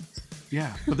 7.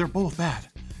 Yeah, but they're both bad.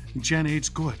 Gen 8's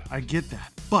good. I get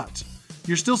that. But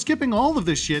you're still skipping all of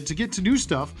this shit to get to new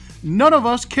stuff. None of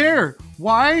us care.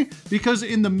 Why? Because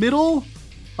in the middle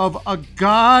of a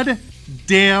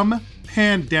goddamn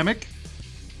pandemic,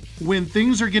 when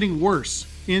things are getting worse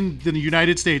in the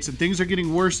United States and things are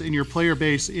getting worse in your player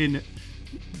base in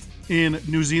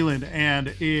New Zealand and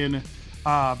in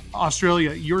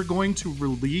Australia, you're going to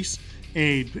release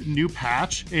a new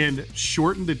patch and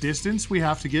shorten the distance we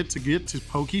have to get to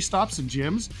Pokestops and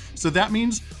gyms. So that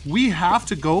means we have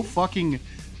to go fucking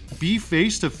be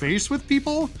face to face with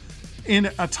people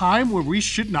in a time where we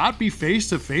should not be face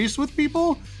to face with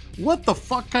people. What the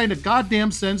fuck kind of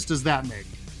goddamn sense does that make?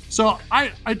 So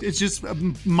it's just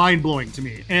mind blowing to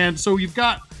me. And so you've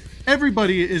got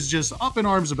everybody is just up in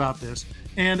arms about this.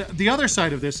 And the other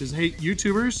side of this is, hey,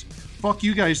 YouTubers, fuck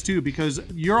you guys too, because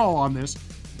you're all on this.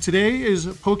 Today is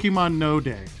Pokemon No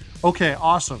Day. Okay,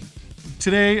 awesome.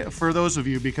 Today, for those of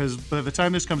you, because by the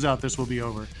time this comes out, this will be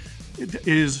over, it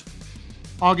is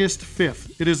August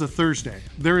 5th. It is a Thursday.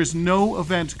 There is no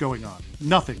event going on.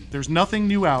 Nothing. There's nothing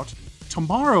new out.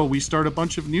 Tomorrow, we start a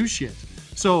bunch of new shit.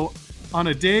 So on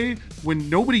a day when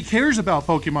nobody cares about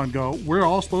Pokemon Go, we're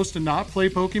all supposed to not play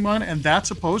Pokemon, and that's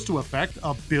supposed to affect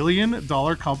a $1 billion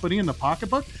company in the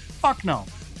pocketbook? Fuck no.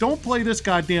 Don't play this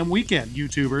goddamn weekend,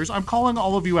 YouTubers. I'm calling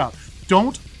all of you out.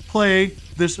 Don't play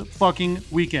this fucking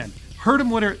weekend. Hurt them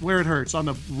where it hurts. On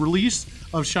the release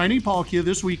of Shiny Palkia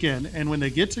this weekend, and when they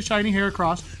get to Shiny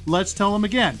Heracross, let's tell them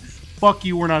again, fuck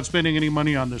you, we're not spending any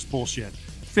money on this bullshit.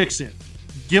 Fix it.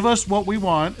 Give us what we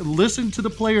want. Listen to the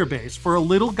player base for a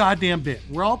little goddamn bit.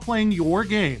 We're all playing your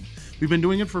game. We've been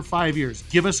doing it for 5 years.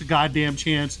 Give us a goddamn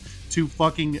chance to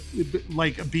fucking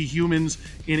be humans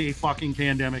in a fucking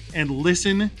pandemic and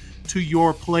listen to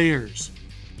your players.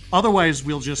 Otherwise,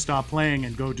 we'll just stop playing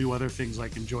and go do other things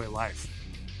like enjoy life.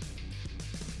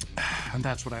 And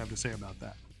that's what I have to say about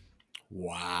that.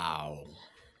 Wow.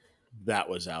 That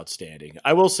was outstanding.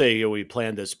 I will say we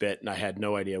planned this bit and I had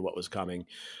no idea what was coming.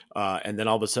 And then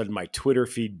all of a sudden my Twitter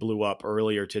feed blew up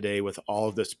earlier today with all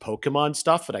of this Pokemon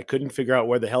stuff and I couldn't figure out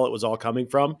where the hell it was all coming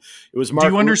from. It was Mark.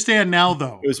 Do you understand now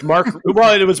though? It was Mark.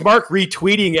 Well, it was Mark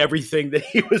retweeting everything that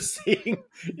he was seeing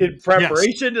in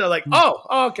preparation. Yes. And I'm like,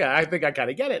 oh, okay. I think I kind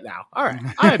of get it now. All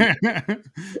right.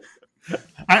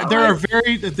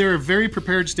 There are very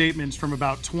prepared statements from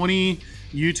about 20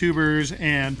 YouTubers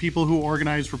and people who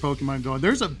organize for Pokemon Go.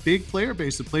 There's a big player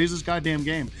base that plays this goddamn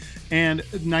game. And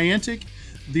Niantic,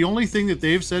 the only thing that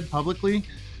they've said publicly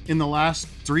in the last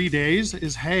 3 days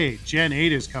is, hey, Gen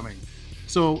 8 is coming.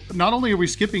 So not only are we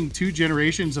skipping 2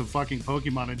 generations of fucking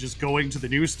Pokemon and just going to the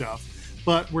new stuff,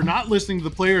 but we're not listening to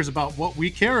the players about what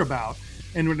we care about,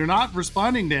 and we're not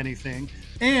responding to anything.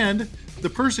 And the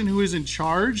person who is in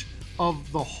charge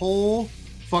of the whole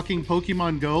fucking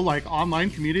Pokemon Go online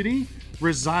community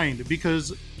resigned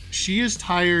because she is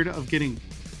tired of getting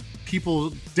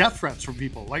death threats from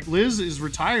people. Like Liz is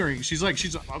retiring. She's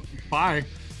bye,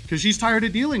 because she's tired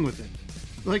of dealing with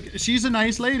it. She's a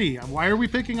nice lady. Why are we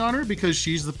picking on her? Because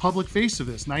she's the public face of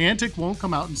this. Niantic won't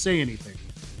come out and say anything.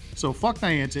 So fuck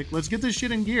Niantic. Let's get this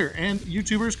shit in gear. And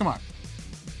YouTubers, come on.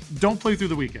 Don't play through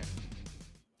the weekend.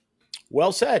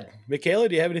 Well said. Michaela,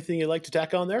 do you have anything you'd like to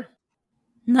tack on there?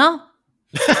 No.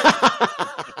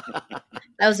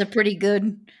 That was a pretty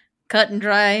good cut and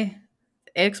dry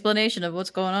explanation of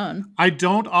what's going on. I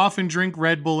don't often drink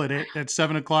Red Bull at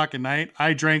 7:00 at night.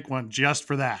 I drank one just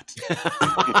for that.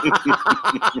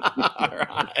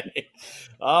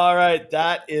 All right.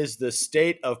 That is the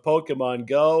state of Pokemon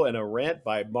Go and a rant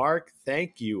by Mark.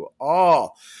 Thank you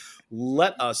all.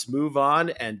 Let us move on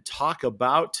and talk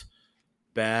about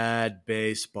bad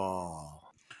baseball.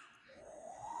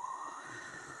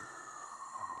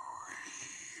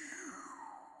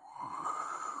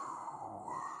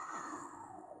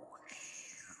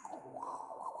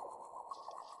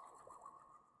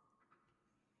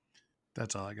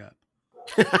 That's all I got.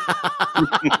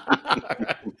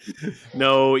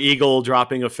 No eagle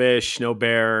dropping a fish, no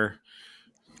bear.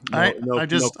 I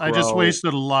just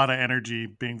wasted a lot of energy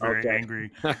being very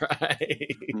angry.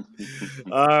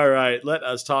 All right. Let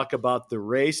us talk about the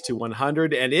race to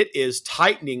 100, and it is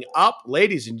tightening up,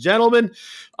 ladies and gentlemen.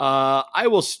 I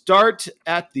will start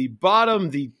at the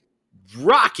bottom. The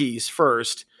Rockies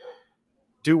first.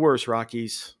 Do worse,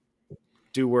 Rockies.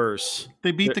 Do worse.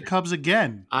 They beat the Cubs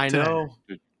again. I know.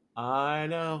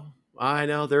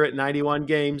 They're at 91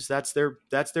 games. That's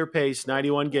their pace.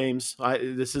 91 games.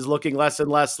 This is looking less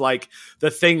and less like the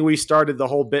thing we started the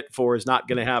whole bit for is not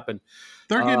going to happen.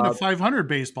 They're getting to 500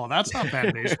 baseball. That's not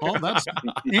bad baseball. That's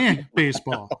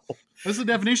baseball. That's the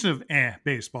definition of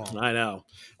baseball. I know.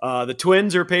 The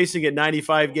Twins are pacing at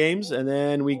 95 games, and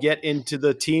then we get into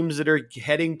the teams that are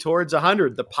heading towards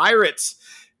 100. The Pirates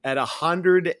at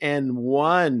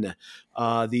 101,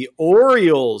 the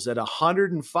Orioles at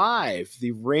 105,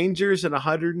 the Rangers at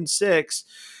 106,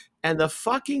 and the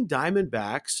fucking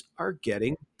Diamondbacks are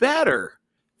getting better.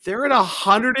 They're at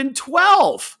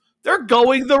 112. They're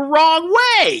going the wrong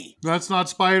way. That's not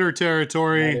spider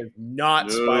territory. That is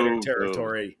not spider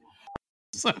territory.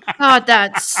 God,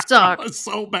 that sucks. That was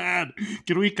so bad.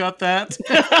 Can we cut that?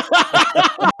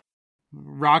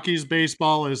 Rockies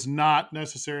baseball is not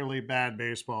necessarily bad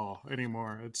baseball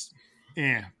anymore. It's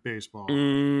baseball.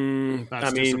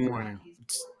 That's disappointing.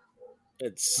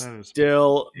 It's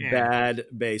still bad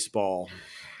baseball.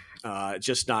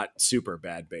 Just not super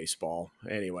bad baseball.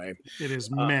 Anyway. It is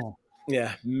meh.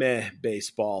 Yeah, meh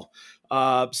baseball.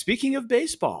 Speaking of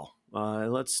baseball,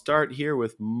 let's start here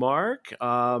with Mark.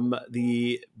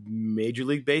 The Major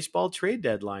League Baseball trade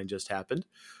deadline just happened.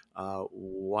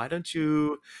 Why don't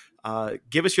you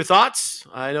give us your thoughts?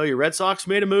 I know your Red Sox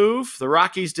made a move. The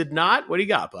Rockies did not. What do you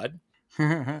got, bud?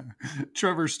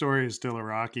 Trevor's story is still a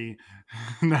Rocky.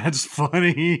 That's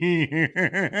funny.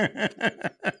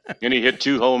 And he hit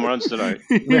 2 home runs tonight.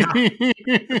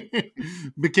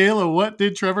 Michaela, what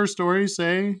did Trevor's story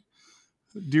say?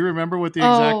 Do you remember what the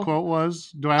exact quote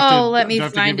was? Do I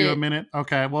have to give you a minute?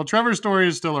 Okay. Well, Trevor's story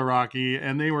is still a Rocky,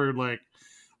 and they were like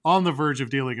on the verge of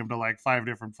dealing him to like 5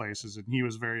 different places, and he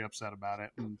was very upset about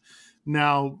it. And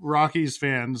now Rockies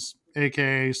fans,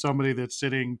 aka somebody that's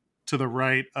sitting to the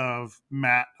right of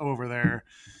Matt over there,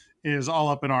 is all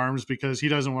up in arms because he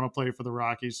doesn't want to play for the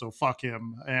Rockies, so fuck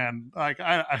him. And like,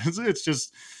 it's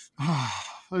just,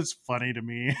 it's funny to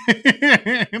me.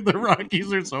 The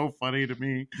Rockies are so funny to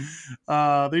me.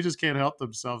 They just can't help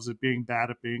themselves at being bad.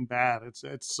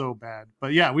 It's so bad.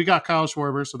 But yeah, we got Kyle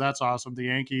Schwarber, so that's awesome. The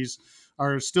Yankees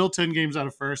are still 10 games out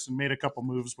of first and made a couple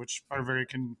moves, which are very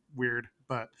weird,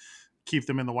 but keep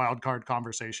them in the wild card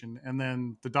conversation. And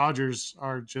then the Dodgers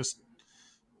are just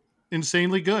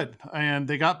insanely good, and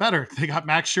they got better. They got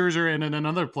Max Scherzer and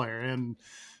another player, and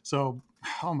so,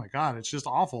 oh my god, it's just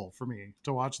awful for me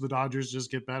to watch the Dodgers just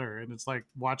get better. And it's like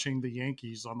watching the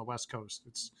Yankees on the West Coast.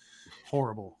 It's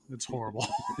horrible.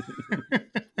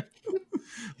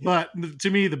 But to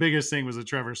me, the biggest thing was the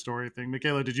Trevor Story thing.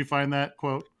 Michaela, did you find that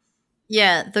quote?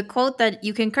 Yeah, the quote that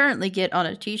you can currently get on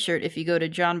a t-shirt if you go to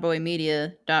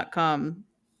johnboymedia.com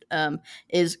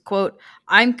is, quote,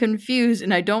 "I'm confused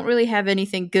and I don't really have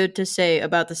anything good to say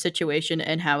about the situation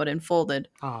and how it unfolded."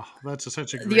 Oh, that's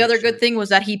such a great The other shirt. good thing was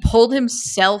that he pulled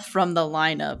himself from the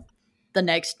lineup the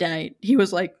next night. He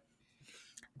was like,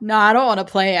 "Nah, I don't want to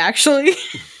play, actually."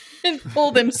 And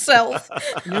pulled himself.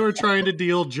 They were trying to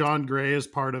deal John Gray as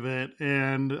part of it,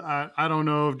 and I don't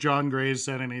know if John Gray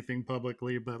said anything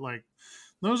publicly, but like,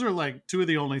 those are like 2 of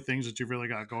the only things that you've really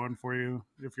got going for you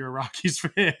if you're a Rockies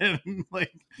fan.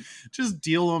 Like, just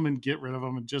deal them and get rid of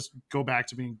them and just go back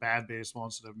to being bad baseball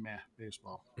instead of meh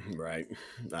baseball. Right.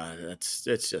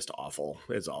 It's just awful.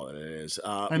 It's all that it is.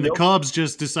 And the Cubs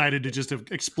just decided to just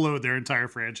explode their entire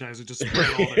franchise and just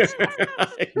spread all their stuff.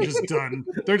 They're just done.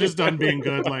 They're just done being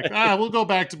good. Like, we'll go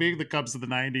back to being the Cubs of the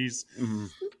 90s. Mm-hmm.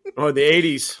 Or the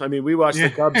 80s. I mean, we watched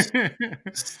the Cubs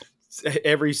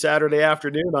every Saturday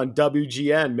afternoon on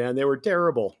WGN, man. They were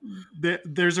terrible.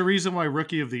 There's a reason why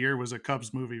Rookie of the Year was a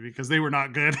Cubs movie, because they were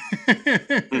not good.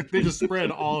 They just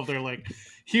spread all of their, like,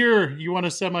 here, you want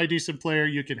a semi-decent player,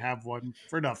 you can have one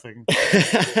for nothing.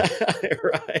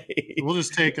 Right. We'll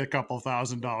just take a couple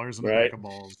 $1,000 in a bag of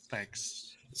balls. Thanks.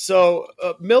 So,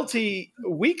 Milty,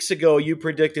 weeks ago, you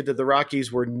predicted that the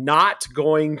Rockies were not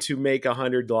going to make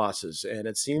 100 losses, and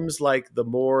it seems like the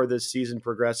more this season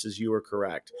progresses, you are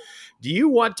correct. Do you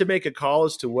want to make a call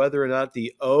as to whether or not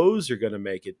the O's are going to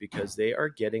make it, because they are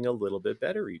getting a little bit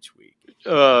better each week?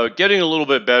 Getting a little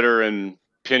bit better and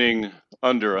pinning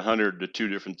under 100 to 2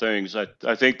 different things.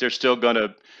 I think they're still going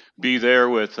to be there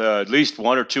with at least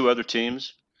 1 or 2 other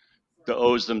teams. The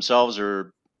O's themselves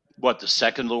are the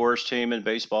second worst team in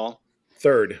baseball?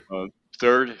 Third.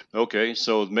 Third? Okay,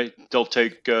 so they'll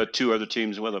take 2 other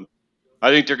teams with them.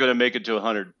 I think they're going to make it to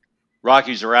 100.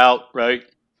 Rockies are out, right?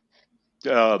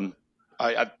 I'm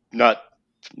not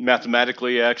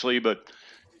mathematically, actually, but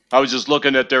I was just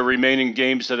looking at their remaining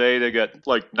games today. They got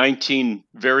like 19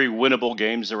 very winnable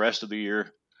games the rest of the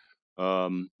year.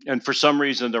 And for some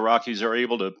reason, the Rockies are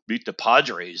able to beat the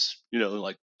Padres,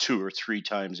 like 2 or 3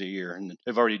 times a year, and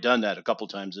they've already done that a couple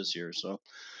times this year. So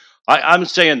I'm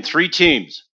saying 3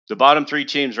 teams, the bottom 3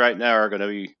 teams right now are going to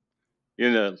be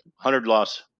in a 100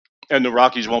 loss, and the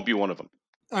Rockies won't be one of them.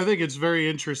 I think it's very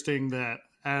interesting that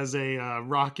as a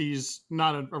Rockies,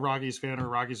 not a Rockies fan or a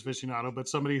Rockies aficionado, but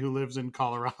somebody who lives in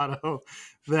Colorado,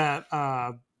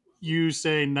 that you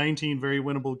say 19 very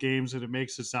winnable games and it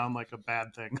makes it sound like a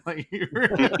bad thing.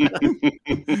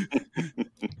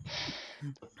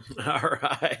 All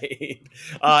right.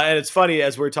 And it's funny,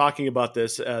 as we're talking about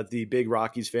this, the big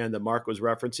Rockies fan that Mark was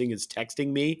referencing is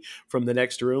texting me from the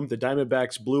next room. The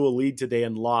Diamondbacks blew a lead today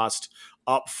and lost,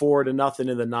 up 4-0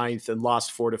 in the 9th, and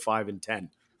lost 4-5 in 10.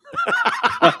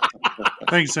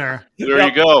 Thanks, Sarah. There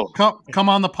you go. Come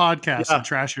on the podcast and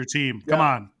trash your team. Come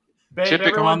on.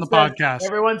 Babe, come on the podcast.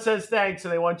 Everyone says thanks,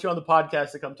 and they want you on the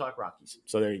podcast to come talk Rockies.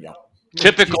 So there you go.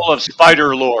 Typical of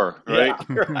spider lore, right?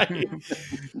 Yeah, right.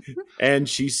 And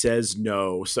she says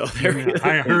no. So there.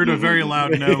 I heard a very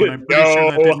loud no, and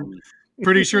I'm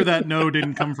pretty sure that no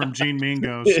didn't come from Gene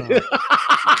Mingo. So.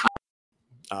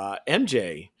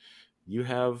 MJ, you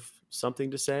have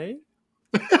something to say?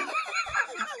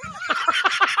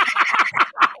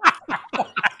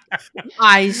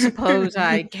 I suppose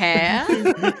I can.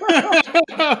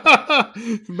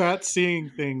 Matt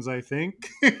seeing things, I think.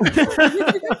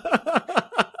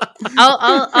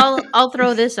 I'll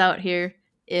throw this out here.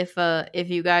 If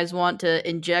you guys want to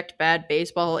inject bad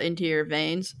baseball into your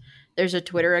veins, there's a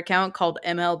Twitter account called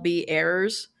MLB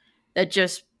Errors that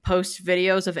just posts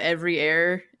videos of every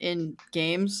error in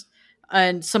games,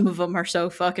 and some of them are so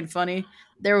fucking funny.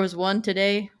 There was one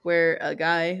today where a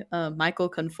guy, Michael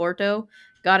Conforto,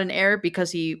 got an error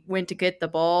because he went to get the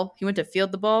ball. He went to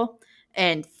field the ball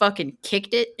and fucking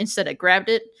kicked it instead of grabbed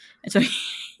it, and so he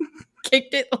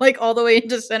kicked it like all the way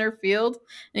into center field,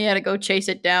 and he had to go chase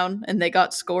it down, and they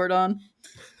got scored on.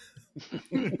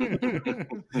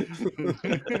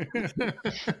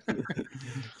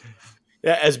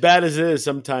 Yeah, as bad as it is,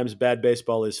 sometimes bad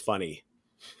baseball is funny.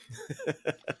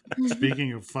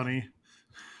 Speaking of funny,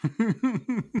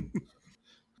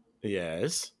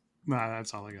 Yes. nah,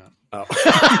 that's all I got. Oh.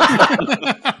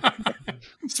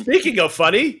 Speaking of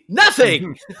funny,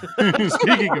 nothing.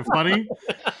 Speaking of funny,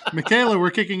 Michaela,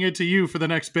 we're kicking it to you for the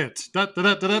next bit. Da, da,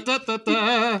 da, da, da, da,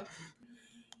 da.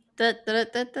 Da, da,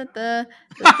 da, da, da,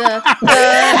 da,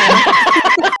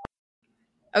 da.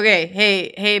 Okay,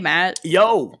 hey, Matt.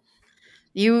 Yo.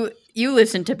 You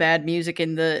listened to bad music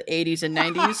in the 80s and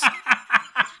 90s.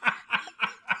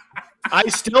 I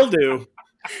still do.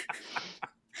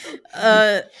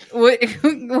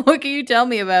 What can you tell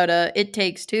me about It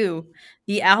Takes Two,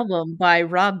 the album by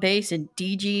Rob Bass and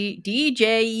DJ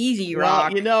Easy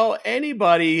Rock? Well,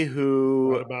 anybody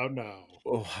who What about now?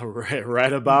 Oh,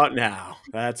 right about now.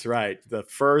 That's right. The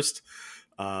first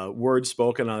word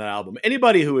spoken on that album.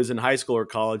 Anybody who was in high school or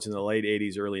college in the late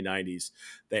 80s, early 90s,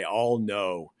 they all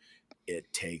know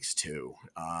It Takes Two.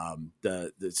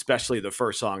 Especially the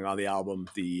first song on the album,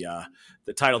 the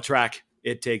title track,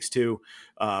 It Takes Two.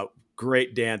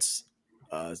 Great dance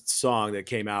song that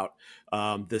came out.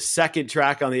 The second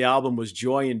track on the album was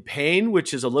Joy and Pain,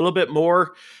 which is a little bit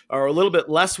more or a little bit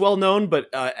less well known, but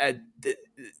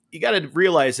you got to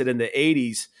realize that in the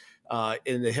 80s,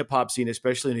 in the hip hop scene,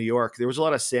 especially in New York, there was a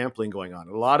lot of sampling going on.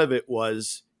 A lot of it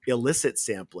was illicit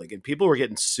sampling, and people were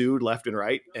getting sued left and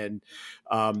right. And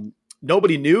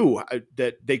nobody knew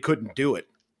that they couldn't do it.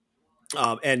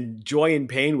 And Joy and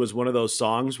Pain was one of those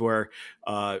songs where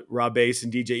Rob Bass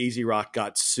and DJ Easy Rock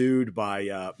got sued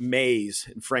by Maze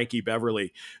and Frankie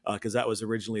Beverly because that was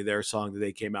originally their song that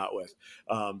they came out with.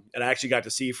 And I actually got to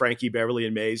see Frankie Beverly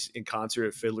and Maze in concert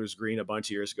at Fiddler's Green a bunch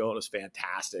of years ago, and it was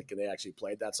fantastic. And they actually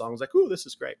played that song. I was like, ooh, this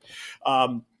is great.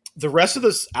 The rest of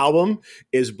this album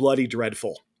is bloody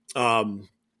dreadful.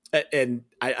 And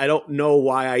I don't know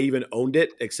why I even owned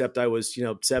it, except I was,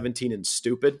 17 and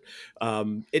stupid.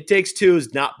 It Takes Two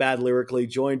is not bad lyrically.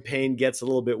 Joy and Pain gets a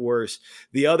little bit worse.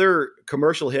 The other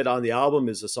commercial hit on the album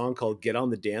is a song called Get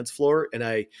on the Dance Floor. And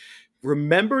I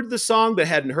remembered the song, but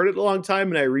hadn't heard it in a long time.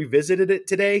 And I revisited it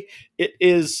today. It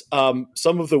is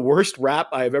some of the worst rap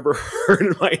I've ever heard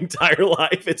in my entire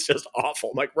life. It's just awful.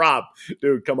 I'm like, Rob,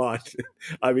 dude, come on.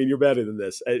 I mean, you're better than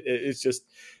this.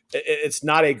 It's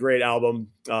not a great album.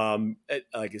 Like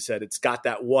I said, it's got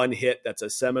that one hit that's a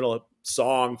seminal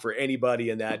song for anybody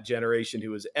in that generation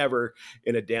who was ever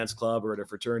in a dance club or at a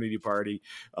fraternity party,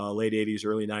 late 80s,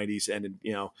 early 90s. And,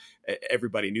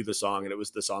 everybody knew the song, and it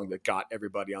was the song that got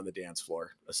everybody on the dance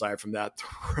floor. Aside from that, the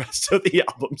rest of the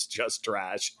album's just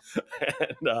trash.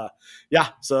 And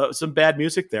so some bad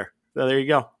music there. So there you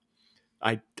go.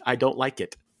 I don't like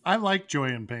it. I like Joy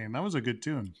and Pain. That was a good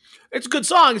tune. It's a good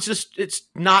song. It's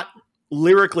not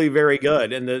lyrically very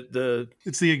good. And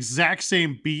it's the exact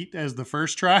same beat as the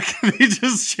first track. They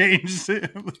just changed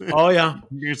it. Oh yeah.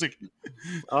 Music.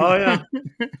 Oh yeah.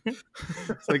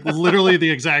 It's like literally the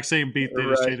exact same beat. They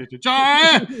just changed it to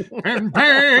Joy and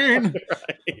Pain.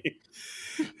 Right.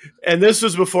 And this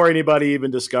was before anybody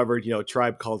even discovered,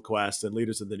 Tribe Called Quest and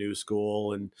Leaders of the New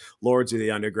School and Lords of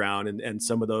the Underground and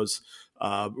some of those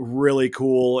really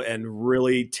cool and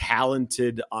really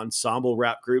talented ensemble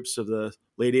rap groups of the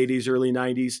late 80s, early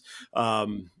 90s.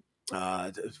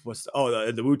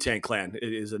 The Wu-Tang Clan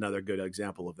is another good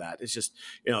example of that. It's just,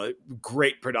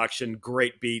 great production,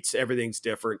 great beats, everything's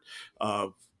different.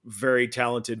 Very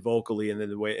talented vocally, and then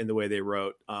the way they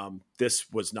wrote.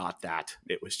 This was not that.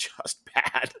 It was just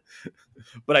bad.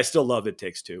 But I still love It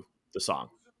Takes Two, the song.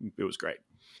 It was great.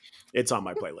 It's on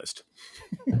my playlist.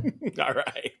 All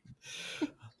right.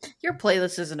 Your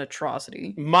playlist is an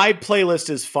atrocity. My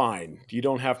playlist is fine. You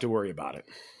don't have to worry about it.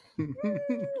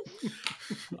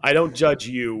 I don't judge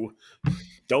you.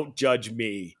 Don't judge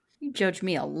me. You judge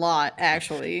me a lot,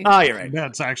 actually. Oh, you're right.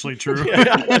 That's actually true.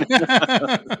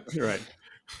 You're right.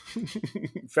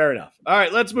 Fair enough. All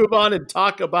right, let's move on and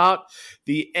talk about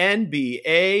the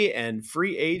NBA, and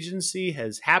free agency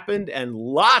has happened and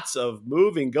lots of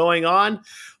moving going on.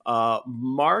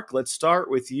 Mark, let's start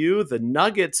with you. The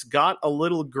Nuggets got a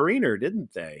little greener,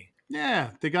 didn't they? Yeah,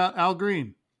 they got Al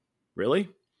Green. Really?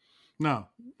 No.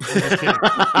 I'm just kidding.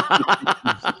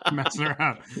 Messing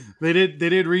around. They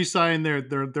did re-sign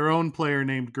their own player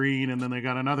named Green, and then they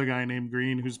got another guy named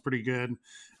Green who's pretty good.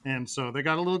 And so they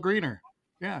got a little greener.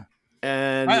 Yeah.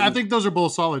 And I think those are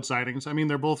both solid signings. I mean,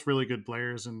 they're both really good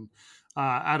players and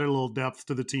added a little depth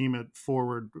to the team at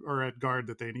forward or at guard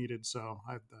that they needed. So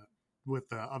with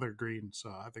the other Green, so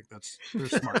I think they're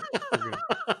smart. They're good.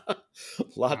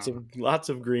 Lots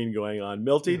of green going on.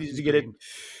 Milty, did you get it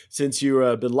since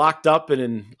you've been locked up and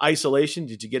in isolation?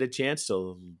 Did you get a chance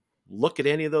to look at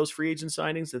any of those free agent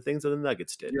signings, the things that the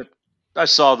Nuggets did? Yeah. I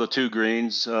saw the two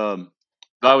greens.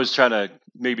 I was trying to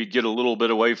maybe get a little bit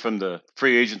away from the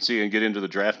free agency and get into the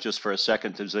draft just for a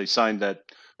second, as they signed that,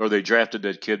 or they drafted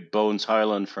that kid Bones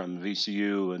Highland from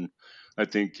VCU, and I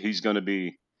think he's going to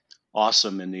be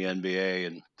awesome in the NBA,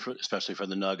 and especially for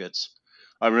the Nuggets.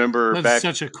 I remember That's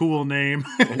such a cool name.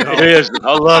 It is.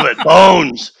 I love it.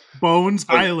 Bones. Bones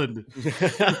Highland.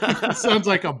 Sounds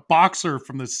like a boxer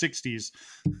from the 60s.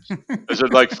 Was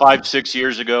it like 5-6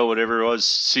 years ago, whatever it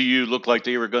was? CU looked like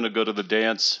they were going to go to the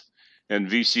dance, and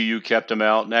VCU kept them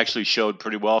out and actually showed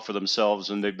pretty well for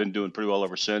themselves, and they've been doing pretty well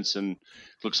ever since. And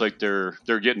looks like they're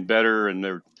getting better, and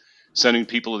they're sending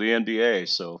people to the NBA.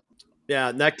 So yeah,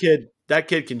 and that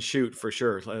kid can shoot for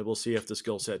sure. We'll see if the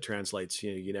skill set translates.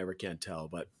 You never can tell,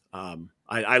 but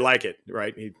I like it.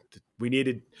 Right, we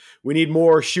need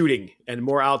more shooting and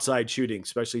more outside shooting,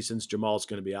 especially since Jamal's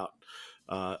going to be out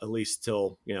at least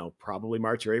till probably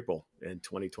March or April in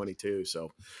 2022.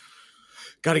 So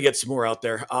got to get some more out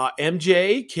there.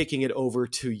 MJ, kicking it over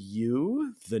to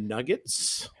you. The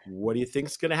Nuggets. What do you think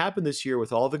is going to happen this year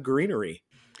with all the greenery?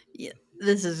 Yeah,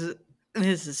 this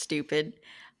is stupid.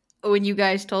 When you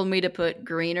guys told me to put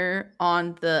greener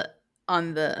on the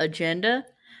agenda,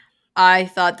 I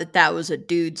thought that was a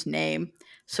dude's name.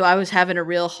 So I was having a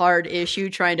real hard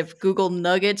issue trying to Google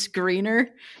Nuggets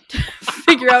greener to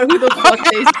figure out who the fuck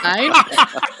they signed.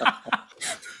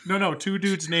 No, two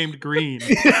dudes named Green.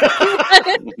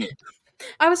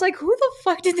 I was like, who the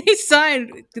fuck did they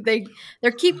sign? They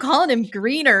keep calling him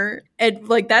Greener, and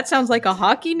like that sounds like a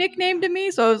hockey nickname to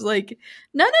me. So I was like,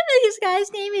 none of these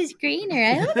guys' name is Greener.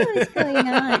 I don't know what's going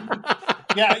on.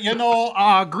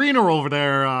 Yeah, Greener over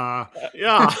there.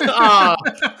 Yeah.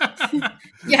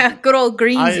 Yeah, good old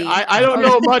Greensy. I don't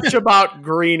know much about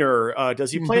Greener.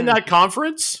 Does he play in that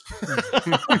conference?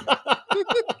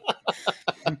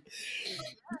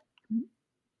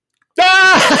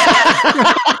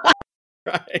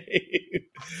 Right.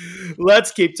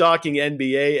 Let's keep talking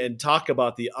NBA and talk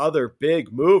about the other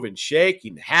big move and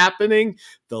shaking happening.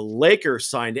 The Lakers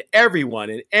signed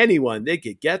everyone and anyone they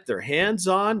could get their hands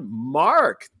on.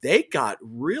 Mark, they got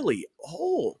really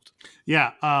old.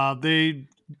 Yeah, they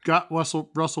got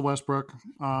Russell Westbrook,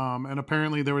 and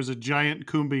apparently there was a giant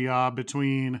kumbaya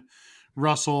between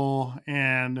Russell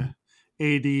and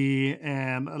AD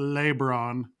and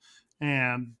LeBron,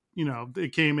 and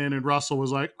it came in and Russell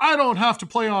was like, I don't have to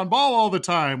play on ball all the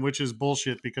time, which is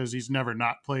bullshit because he's never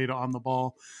not played on the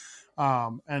ball.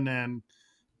 And then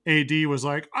AD was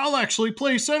like, I'll actually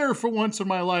play center for once in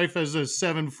my life as a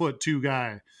 7'2"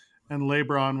 guy. And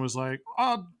LeBron was like,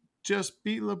 I'll just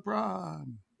beat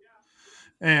LeBron.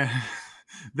 And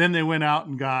then they went out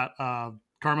and got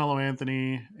Carmelo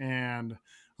Anthony and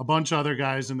a bunch of other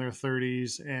guys in their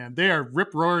 30s, and they are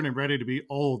rip-roaring and ready to be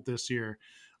old this year.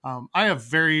 I have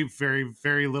very, very,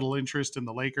 very little interest in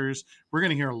the Lakers. We're going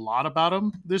to hear a lot about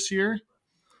them this year.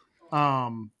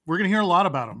 We're going to hear a lot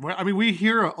about them. I mean, we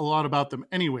hear a lot about them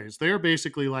anyways. They're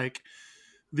basically like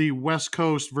the West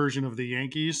Coast version of the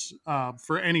Yankees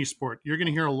for any sport. You're going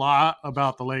to hear a lot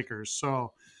about the Lakers.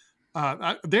 So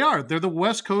they're the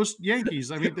West Coast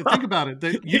Yankees. I mean, think about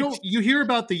it. You hear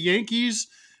about the Yankees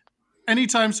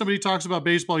anytime somebody talks about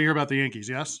baseball, you hear about the Yankees.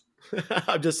 Yes.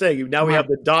 I'm just saying. Now we have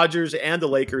the Dodgers and the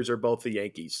Lakers are both the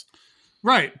Yankees.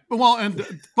 Right. Well,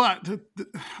 but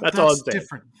that's all I'm saying.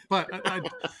 Different. But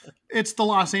it's the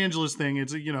Los Angeles thing.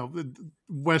 It's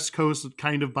West Coast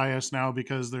kind of biased now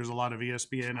because there's a lot of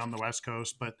ESPN on the West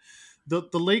Coast. But the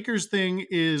Lakers thing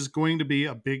is going to be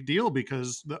a big deal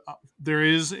because there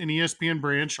is an ESPN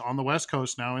branch on the West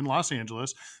Coast now in Los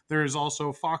Angeles. There is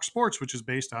also Fox Sports, which is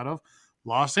based out of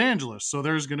Los Angeles. So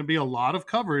there's going to be a lot of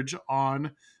coverage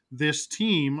on this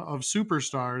team of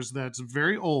superstars that's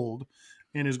very old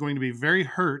and is going to be very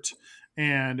hurt.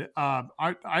 And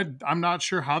I'm not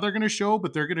sure how they're going to show,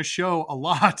 but they're going to show a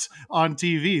lot on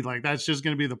TV. Like, that's just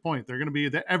going to be the point. They're going to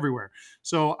be everywhere.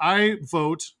 So I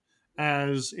vote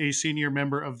as a senior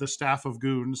member of the staff of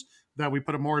Goons that we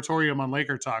put a moratorium on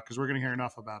Laker talk, because we're going to hear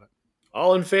enough about it.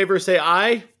 All in favor, say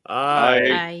aye.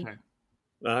 Aye. Okay.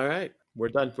 All right. We're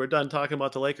done. We're done talking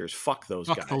about the Lakers. Fuck those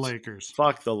guys. Fuck the Lakers.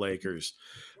 Fuck the Lakers.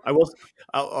 I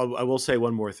will say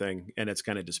one more thing, and it's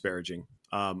kind of disparaging.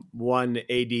 One, AD,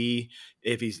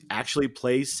 if he actually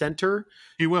plays center,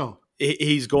 He will.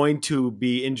 he's going to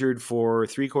be injured for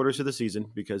 3/4 of the season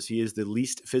because he is the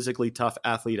least physically tough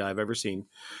athlete I've ever seen.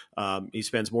 He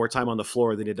spends more time on the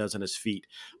floor than he does on his feet.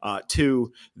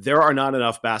 Two, there are not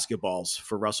enough basketballs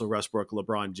for Russell Westbrook,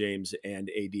 LeBron James, and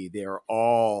AD. They are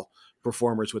all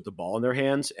performers with the ball in their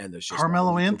hands, and there's just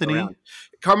Carmelo Anthony.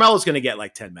 Carmelo's going to get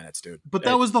like 10 minutes, dude. But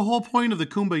that was the whole point of the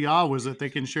Kumbaya, was that they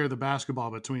can share the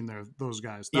basketball between those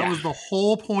guys. That was the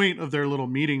whole point of their little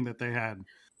meeting that they had.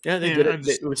 Yeah, they did it.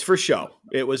 It was for show.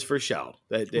 It was for show.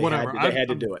 They had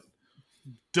to do it.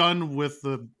 Done with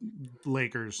the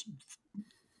Lakers.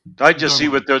 I just see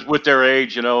with their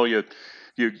age,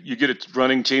 you get a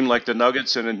running team like the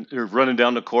Nuggets, and then they're running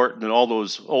down the court, and then all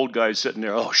those old guys sitting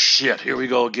there. Oh shit! Here we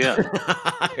go again.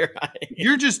 Right.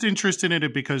 You're just interested in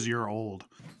it because you're old.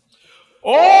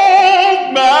 Old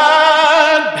man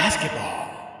basketball.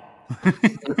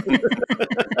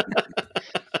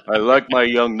 I like my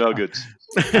young Nuggets.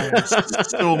 I'm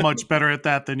so much better at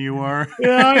that than you are.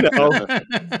 Yeah, I know.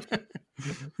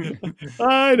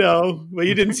 I know. Well,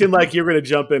 you didn't seem like you were going to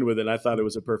jump in with it. I thought it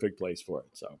was a perfect place for it.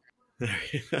 So,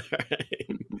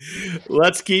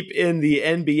 let's keep in the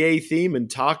NBA theme and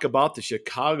talk about the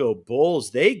Chicago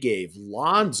Bulls. They gave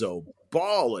Lonzo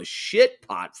Ball a shit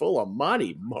pot full of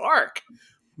money. Mark,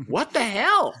 what the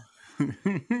hell?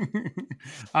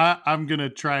 I'm going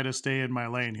to try to stay in my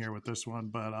lane here with this one,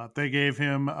 but they gave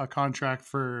him a contract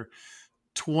for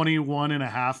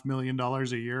 $21.5 million a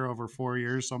year over 4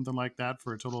 years, something like that,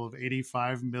 for a total of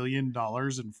 $85 million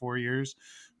in 4 years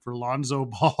for Lonzo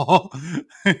Ball.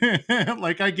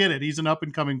 Like, I get it. He's an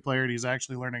up-and-coming player, and he's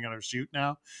actually learning how to shoot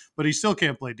now, but he still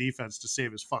can't play defense to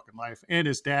save his fucking life, and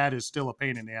his dad is still a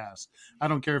pain in the ass. I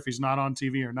don't care if he's not on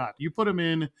TV or not. You put him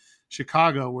in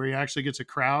Chicago, where he actually gets a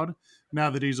crowd, now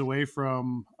that he's away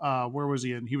from where was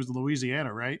he in? He was in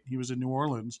Louisiana, right? He was in New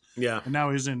Orleans. Yeah. And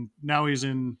now he's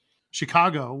in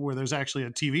Chicago, where there's actually a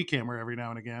TV camera every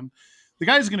now and again. The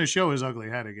guy's going to show his ugly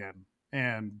head again.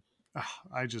 And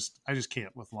I just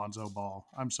can't with Lonzo Ball.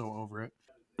 I'm so over it.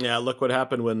 Yeah, look what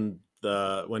happened when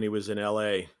he was in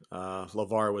LA.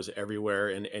 LeVar was everywhere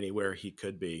and anywhere he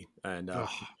could be. And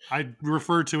I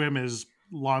refer to him as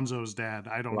Lonzo's dad.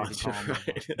 I don't even call him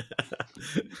right.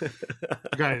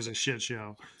 The guy is a shit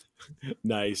show.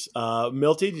 Nice.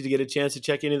 Milty, did you get a chance to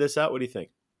check any of this out? What do you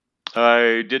think?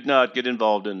 I did not get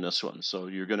involved in this one, so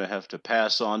you're going to have to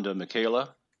pass on to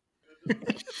Michaela.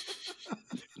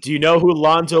 Do you know who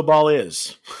Lonzo Ball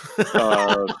is?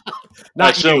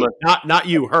 Not you. Not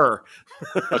you. Her.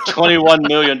 A $21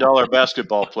 million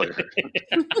basketball player.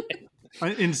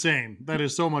 Insane. That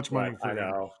is so much money for him. I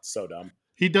know. So dumb.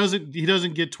 He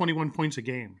doesn't get 21 points a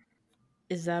game.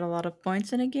 Is that a lot of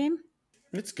points in a game?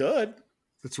 It's good.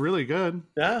 It's really good.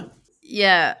 Yeah.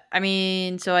 Yeah, I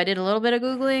mean, so I did a little bit of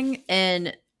Googling,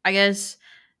 and I guess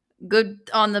good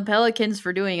on the Pelicans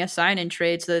for doing a sign-in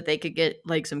trade so that they could get,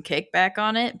 like, some kickback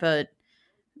on it, but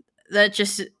that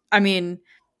just, I mean,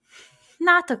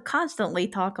 not to constantly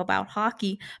talk about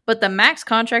hockey, but the max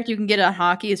contract you can get on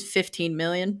hockey is $15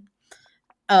 million.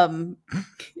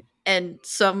 And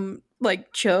some,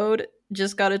 like, chode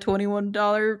just got a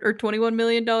 $21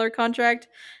 million contract,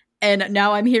 and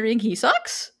now I'm hearing he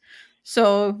sucks.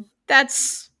 So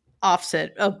that's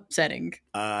upsetting.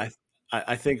 I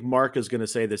think Mark is going to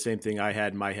say the same thing I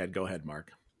had in my head. Go ahead,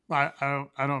 Mark. I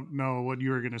don't know what you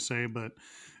were going to say, but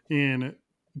in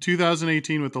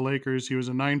 2018 with the Lakers, he was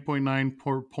a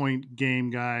 9.9 point game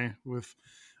guy with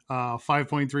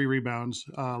 5.3 rebounds.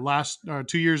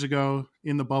 2 years ago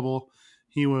in the bubble,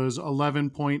 he was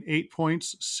 11.8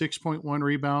 points, 6.1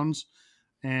 rebounds,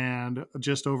 and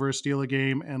just over a steal a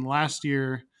game. And last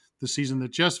year, the season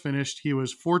that just finished, he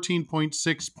was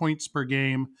 14.6 points per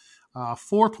game,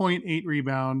 4.8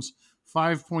 rebounds,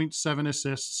 5.7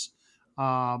 assists,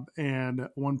 and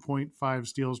 1.5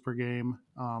 steals per game.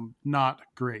 Not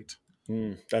great.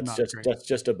 That's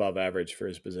just above average for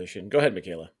his position. Go ahead,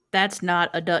 Michaela. That's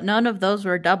not none of those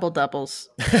were double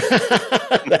doubles.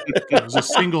 It was a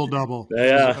single double.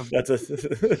 Yeah,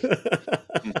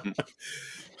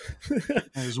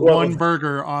 There's one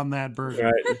burger on that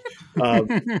burger.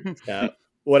 Right. Yeah.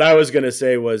 What I was going to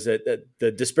say was that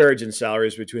the disparaging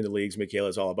salaries between the leagues, Michaela,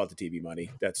 is all about the TV money.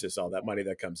 That's just all that money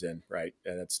that comes in, right?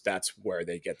 And that's where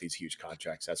they get these huge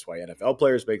contracts. That's why NFL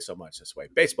players make so much. That's why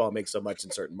baseball makes so much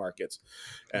in certain markets.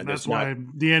 And that's why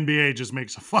the NBA just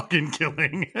makes a fucking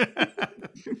killing.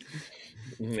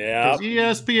 Yeah,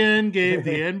 because ESPN gave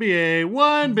the NBA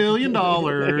 $1 billion.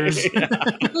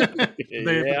 They've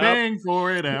been paying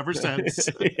for it ever since.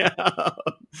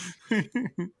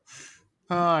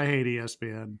 Oh, I hate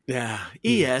ESPN. Yeah,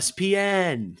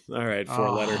 ESPN. All right,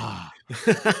 4-letter.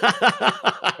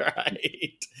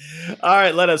 All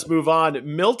right. Let us move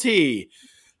on. Milty.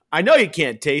 I know you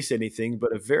can't taste anything,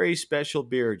 but a very special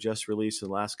beer just released in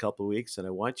the last couple of weeks, and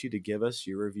I want you to give us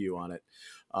your review on it.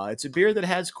 It's a beer that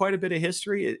has quite a bit of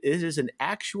history. It is an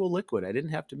actual liquid. I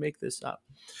didn't have to make this up.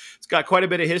 It's got quite a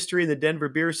bit of history in the Denver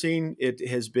beer scene. It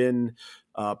has been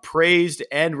praised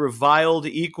and reviled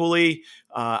equally.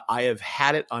 I have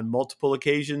had it on multiple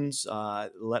occasions.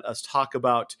 Let us talk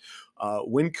about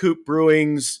Wynkoop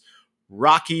Brewing's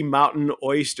Rocky Mountain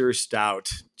Oyster Stout,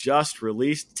 just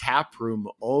released, tap room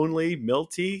only.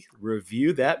 Milty,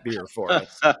 review that beer for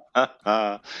us.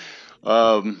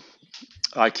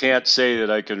 I can't say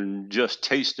that I can just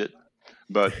taste it,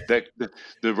 but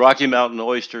the Rocky Mountain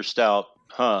Oyster Stout,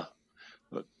 I've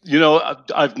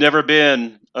never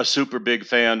been a super big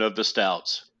fan of the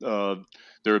stouts. They're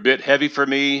a bit heavy for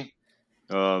me.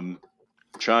 Trying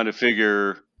to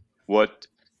figure what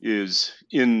is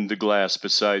in the glass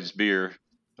besides beer.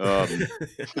 And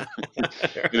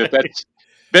if that's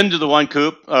been to the Wine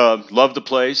Coop, love the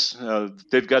place.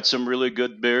 They've got some really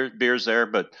good beers there,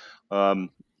 but the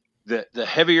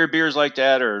heavier beers like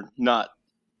that are not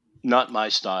my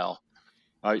style.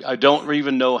 I don't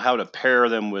even know how to pair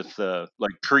them with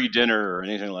like pre-dinner or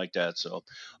anything like that. So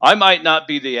I might not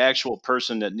be the actual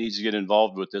person that needs to get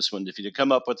involved with this one. If you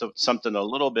come up with something a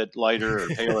little bit lighter or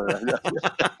paler,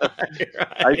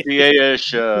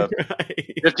 IPA-ish,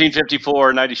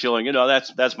 1554, 90 shilling,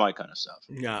 that's my kind of stuff.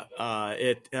 Yeah,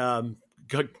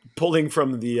 pulling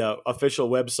from the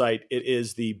official website, it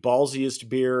is the ballsiest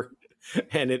beer,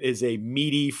 and it is a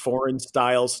meaty foreign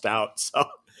style stout. So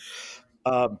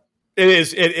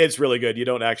it's really good. You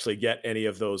don't actually get any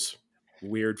of those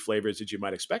weird flavors that you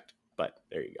might expect, but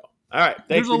there you go. All right.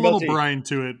 There's a little brine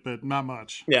to it, but not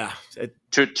much. Yeah.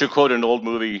 To quote an old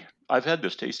movie, I've had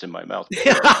this taste in my mouth.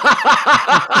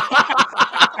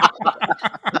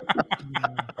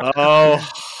 Oh,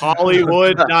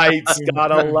 Hollywood Nights.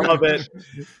 Gotta love it.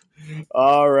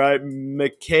 All right,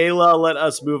 Michaela, let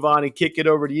us move on and kick it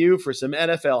over to you for some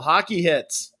NFL hockey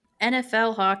hits.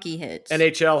 NFL hockey hits.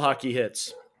 NHL hockey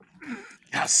hits.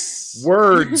 Yes.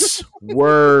 Words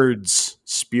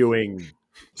spewing.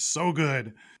 So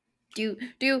good. Do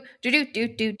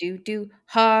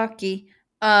hockey.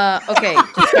 Okay.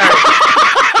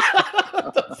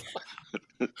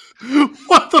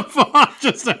 What the fuck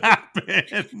just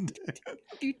happened?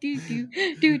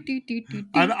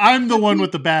 I'm the one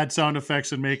with the bad sound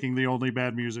effects and making the only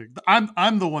bad music.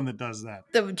 I'm the one that does that.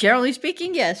 Generally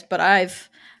speaking, yes, but I've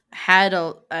had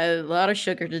a lot of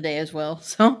sugar today as well,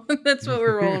 so that's what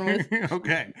we're rolling with.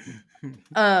 Okay.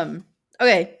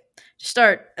 Okay. To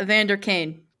start, Evander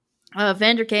Kane.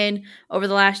 Evander Kane over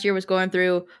the last year was going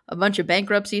through a bunch of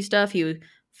bankruptcy stuff. He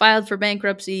filed for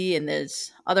bankruptcy, and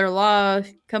this other law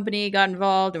company got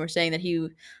involved and were saying that he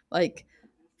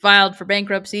filed for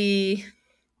bankruptcy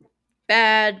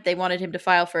bad. They wanted him to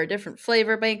file for a different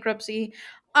flavor bankruptcy.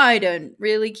 I don't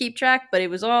really keep track, but it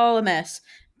was all a mess.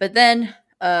 But then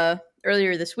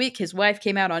earlier this week, his wife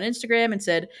came out on Instagram and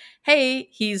said, hey,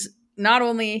 he's not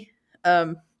only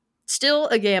still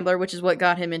a gambler, which is what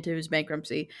got him into his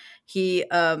bankruptcy. He is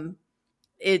a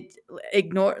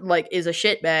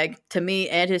shitbag to me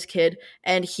and his kid,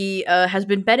 and he has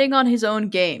been betting on his own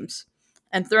games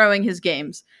and throwing his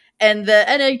games. And the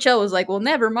NHL was like, well,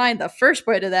 never mind the first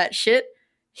part of that shit.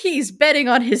 He's betting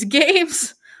on his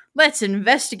games. Let's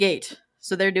investigate.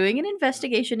 So they're doing an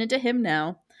investigation into him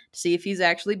now to see if he's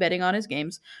actually betting on his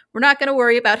games. We're not going to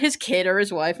worry about his kid or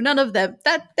his wife. None of them.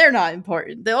 They're not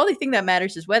important. The only thing that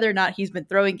matters is whether or not he's been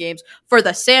throwing games for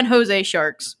the San Jose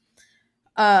Sharks.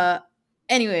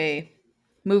 Anyway,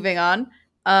 moving on.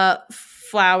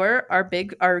 Flower, our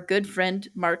good friend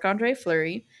Marc-Andre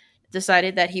Fleury,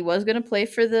 decided that he was going to play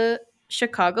for the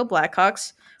Chicago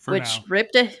Blackhawks,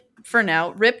 ripped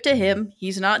to him.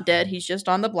 He's not dead. He's just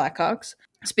on the Blackhawks.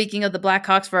 Speaking of the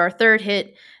Blackhawks, for our third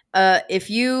hit, if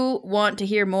you want to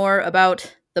hear more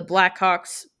about the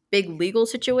Blackhawks' big legal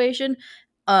situation,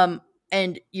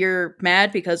 and you're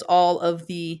mad because a lot of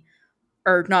the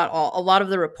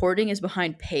reporting is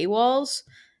behind paywalls,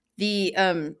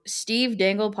 the Steve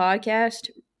Dangle podcast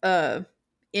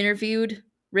interviewed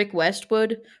Rick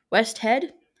Westhead,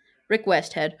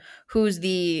 who's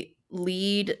the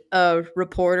lead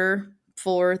reporter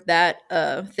for that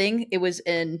thing. It was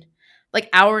an like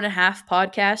hour and a half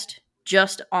podcast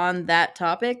just on that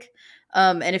topic.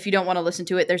 And if you don't want to listen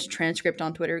to it, there's a transcript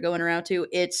on Twitter going around too.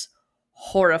 It's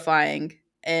horrifying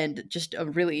and just a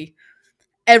really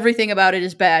everything about it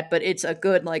is bad, but it's a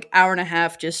good like hour and a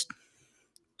half just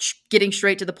getting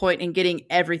straight to the point and getting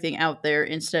everything out there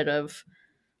instead of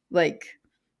like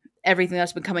everything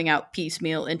that's been coming out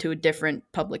piecemeal into different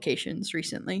publications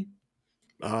recently.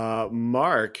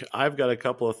 Mark, I've got a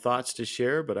couple of thoughts to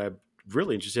share, but I'm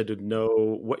really interested to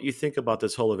know what you think about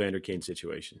this whole Evander Kane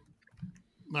situation.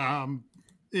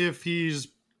 If he's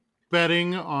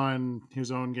betting on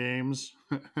his own games,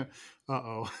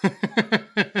 uh-oh.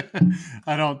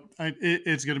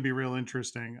 It's going to be real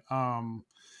interesting.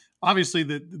 Obviously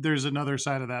there's another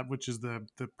side of that, which is the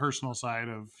personal side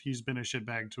of he's been a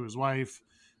shitbag to his wife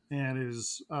and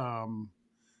is,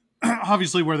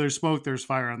 obviously where there's smoke, there's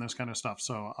fire on this kind of stuff.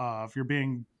 So, if you're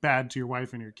being bad to your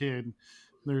wife and your kid,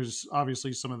 there's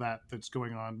obviously some of that that's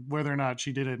going on. Whether or not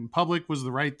she did it in public was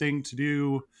the right thing to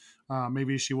do.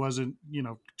 Maybe she wasn't,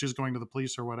 just going to the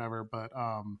police or whatever, but,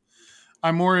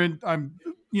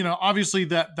 obviously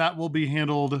that will be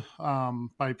handled,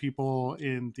 by people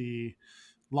in the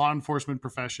law enforcement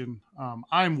profession.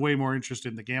 I'm way more interested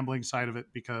in the gambling side of it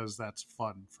because that's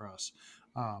fun for us.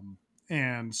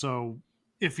 And so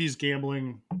if he's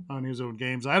gambling on his own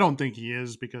games, I don't think he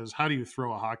is, because how do you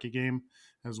throw a hockey game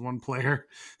as one player?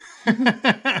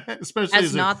 Especially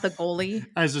as not the goalie.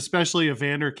 Especially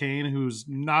Evander Kane, who's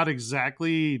not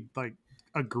exactly like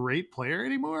a great player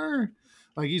anymore.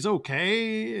 Like he's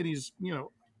okay and he's,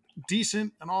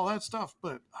 decent and all that stuff,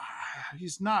 but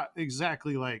he's not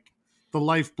exactly like the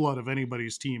lifeblood of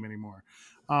anybody's team anymore.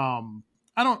 I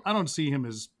don't see him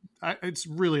as. It's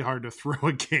really hard to throw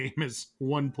a game as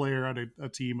one player on a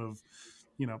team of,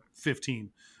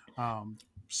 15.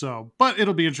 But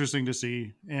it'll be interesting to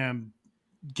see. And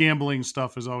gambling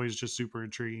stuff is always just super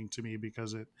intriguing to me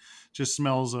because it just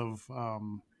smells of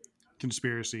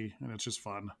conspiracy and it's just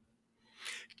fun.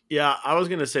 Yeah, I was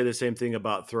going to say the same thing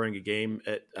about throwing a game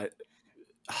at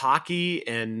hockey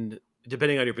and,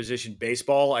 depending on your position,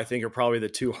 baseball, I think are probably the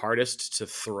two hardest to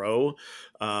throw.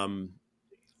 Well,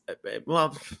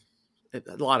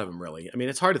 a lot of them really. I mean,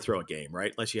 it's hard to throw a game,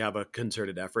 right? Unless you have a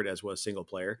concerted effort, as was single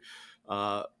player.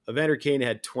 Evander Kane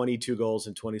had 22 goals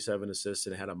and 27 assists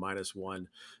and had a -1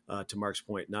 to Mark's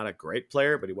point. Not a great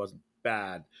player, but he wasn't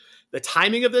bad. The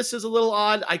timing of this is a little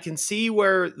odd. I can see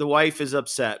where the wife is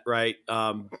upset, right?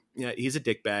 He's a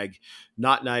dickbag,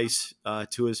 not nice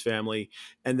to his family,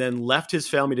 and then left his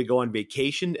family to go on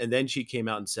vacation. And then she came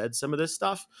out and said some of this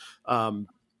stuff.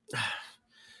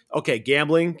 Okay,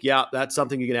 gambling. Yeah, that's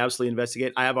something you can absolutely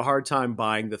investigate. I have a hard time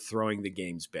buying the throwing the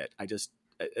games bit. I just,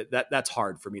 that's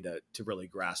hard for me to really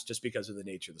grasp just because of the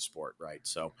nature of the sport. Right.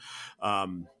 So,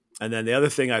 and then the other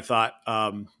thing I thought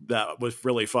that was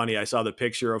really funny, I saw the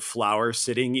picture of Flower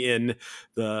sitting in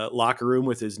the locker room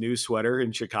with his new sweater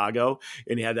in Chicago,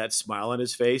 and he had that smile on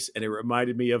his face. And it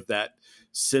reminded me of that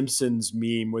Simpsons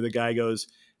meme where the guy goes,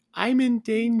 "I'm in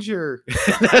danger."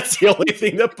 That's the only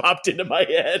thing that popped into my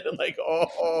head. I'm like,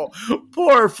 oh,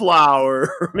 poor Flower,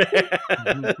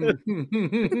 man.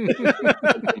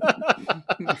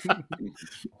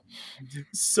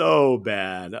 So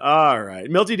bad. All right.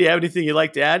 Milty, do you have anything you'd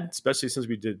like to add, especially since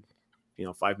we did,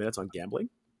 5 minutes on gambling?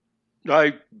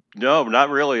 No, not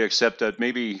really, except that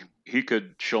maybe he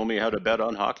could show me how to bet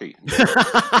on hockey.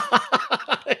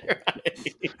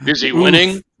 Is he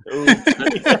winning?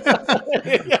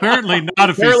 Apparently not.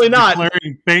 If he's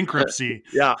declaring bankruptcy.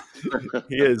 Yeah,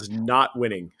 he is not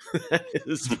winning. That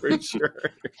is for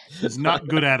sure. He's not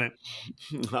good at it.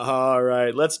 All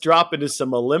right, let's drop into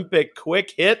some Olympic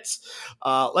quick hits.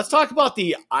 Let's talk about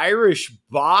the Irish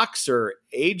boxer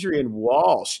Adrian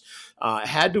Walsh.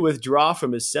 Had to withdraw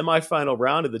from his semifinal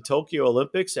round of the Tokyo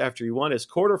Olympics after he won his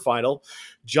quarterfinal,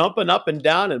 jumping up and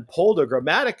down and pulled a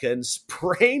grammatica and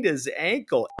sprained his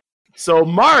ankle. So,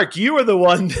 Mark, you were the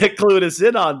one that clued us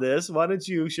in on this. Why don't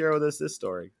you share with us this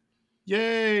story?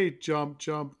 Yay, jump.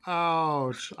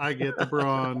 Ouch, I get the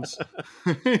bronze.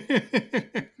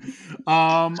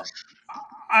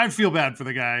 I feel bad for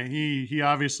the guy. He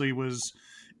obviously was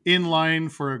in line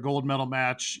for a gold medal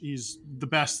match. He's the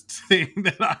best thing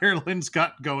that Ireland's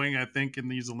got going, I think, in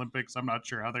these Olympics. I'm not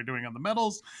sure how they're doing on the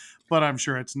medals, but I'm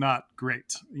sure it's not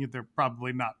great. They're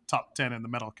probably not top 10 in the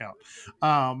medal count.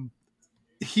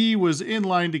 He was in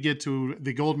line to get to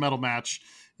the gold medal match,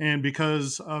 and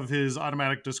because of his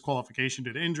automatic disqualification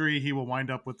due to injury, he will wind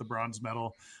up with the bronze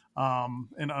medal. An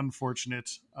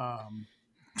unfortunate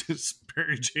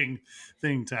disparaging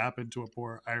thing to happen to a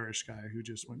poor Irish guy who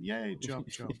just went, yay, jump,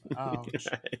 jump. Ouch.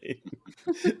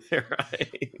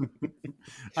 Right.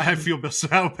 I feel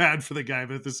so bad for the guy,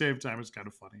 but at the same time, it's kind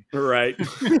of funny. Right.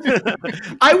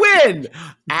 I win.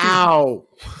 Ow.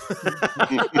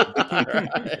 All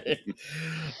right.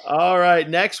 All right.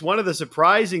 Next, one of the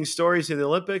surprising stories in the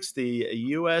Olympics, the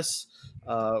U.S.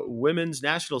 Women's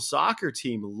national soccer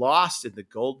team lost in the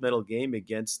gold medal game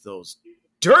against those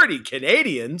dirty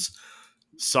Canadians.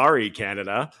 Sorry,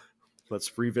 Canada.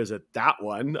 Let's revisit that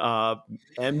one.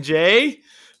 MJ,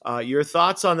 your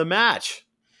thoughts on the match?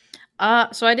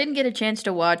 So I didn't get a chance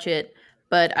to watch it,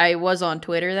 but I was on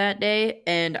Twitter that day,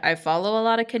 and I follow a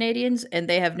lot of Canadians, and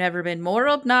they have never been more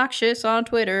obnoxious on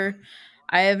Twitter.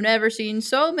 I have never seen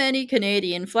so many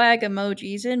Canadian flag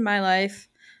emojis in my life.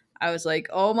 I was like,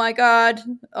 oh my god,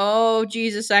 oh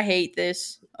Jesus, I hate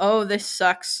this. Oh, this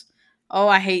sucks. Oh,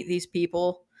 I hate these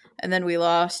people. And then we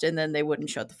lost, and then they wouldn't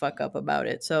shut the fuck up about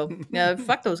it. So,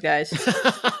 fuck those guys.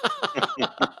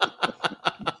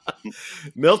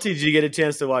 Milty, did you get a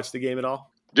chance to watch the game at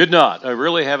all? Did not. I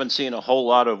really haven't seen a whole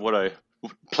lot of what I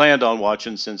planned on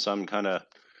watching since I'm kind of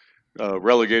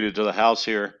relegated to the house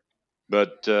here.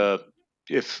 But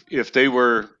if they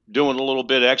were doing a little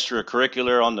bit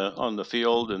extracurricular on the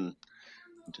field, and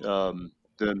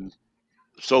then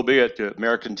so be it. The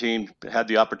American team had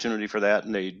the opportunity for that,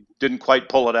 and they didn't quite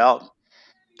pull it out.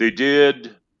 They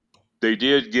did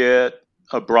get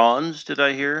a bronze. Did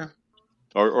I hear?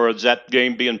 Or is that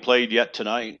game being played yet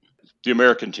tonight? The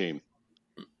American team.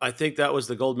 I think that was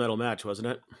the gold medal match, wasn't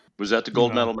it? Was that the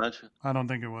gold medal match? I don't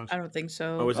think it was. I don't think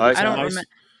so. Or was it I the don't semis? remember.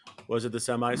 Was it the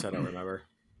semis? I don't remember.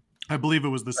 I believe it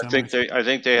was the semis. I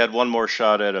think they had one more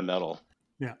shot at a medal.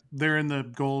 Yeah, they're in the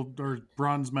gold or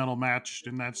bronze medal match,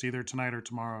 and that's either tonight or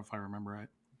tomorrow, if I remember right.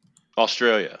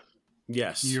 Australia.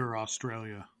 Yes. You're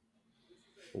Australia.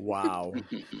 Wow.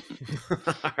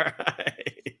 All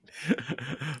right.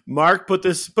 Mark, put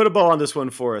a bow on this one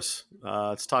for us.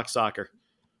 Let's talk soccer.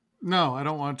 No, I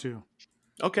don't want to.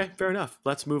 Okay, fair enough.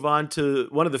 Let's move on to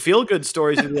one of the feel-good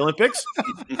stories of the Olympics.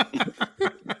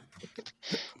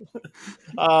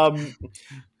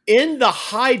 In the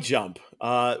high jump,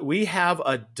 we have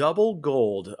a double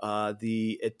gold.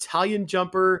 The Italian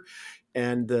jumper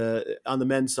and on the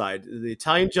men's side, the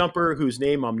Italian jumper, whose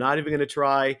name I'm not even going to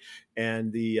try,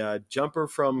 and the jumper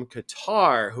from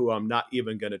Qatar, who I'm not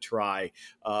even going to try,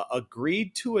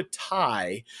 agreed to a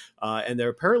tie, and they're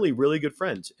apparently really good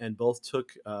friends, and both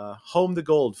took home the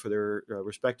gold for their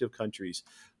respective countries.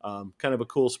 Kind of a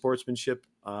cool sportsmanship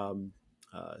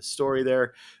story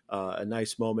there. A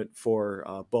nice moment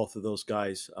for both of those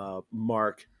guys.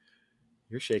 Mark,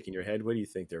 you're shaking your head. What do you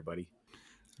think there, buddy?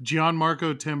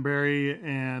 Gianmarco Tamberi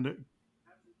and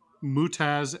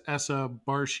Mutaz Essa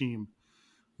Barshim.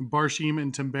 Barshim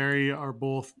and Tamberi are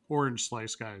both orange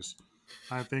slice guys.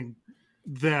 I think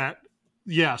that,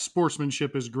 yeah,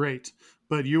 sportsmanship is great,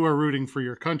 but you are rooting for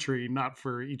your country, not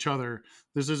for each other.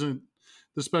 This isn't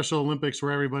the Special Olympics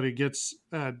where everybody gets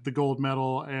the gold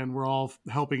medal and we're all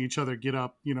helping each other get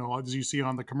up, as you see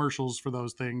on the commercials for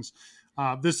those things.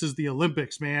 This is the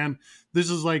Olympics, man. This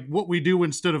is like what we do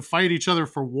instead of fight each other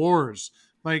for wars.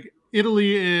 Like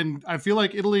I feel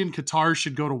like Italy and Qatar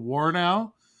should go to war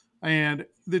now. And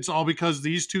it's all because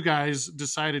these two guys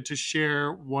decided to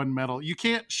share one medal. You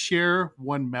can't share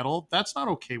one medal. That's not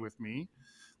okay with me.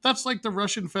 That's like the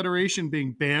Russian Federation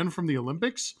being banned from the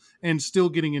Olympics and still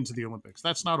getting into the Olympics.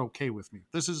 That's not okay with me.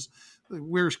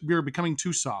 We're becoming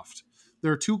too soft.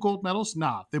 There are 2 gold medals.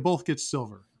 Nah, they both get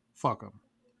silver. Fuck them.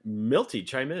 Milty,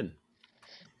 chime in.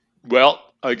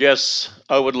 Well, I guess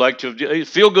I would like to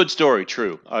feel good story.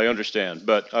 True, I understand,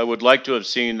 but I would like to have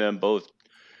seen them both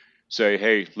say,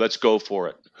 "Hey, let's go for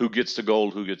it. Who gets the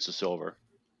gold? Who gets the silver?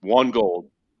 1 gold."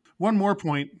 One more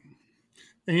point.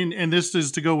 And this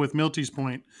is to go with Milty's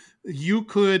point. You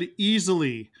could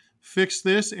easily fix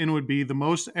this and it would be the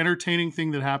most entertaining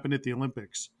thing that happened at the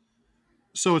Olympics.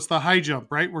 So it's the high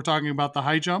jump, right? We're talking about the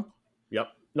high jump? Yep.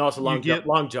 No, it's a long jump.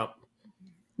 Long jump.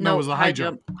 No, it was the high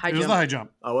jump. It was the high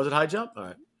jump. Oh, was it high jump? All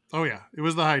right. Oh, yeah. It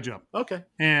was the high jump. Okay.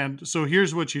 And so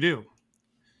here's what you do.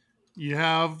 You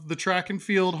have the track and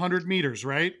field 100 meters,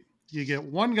 right? You get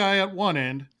one guy at one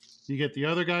end. You get the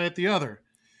other guy at the other.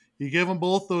 You give them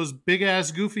both those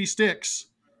big-ass goofy sticks.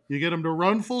 You get them to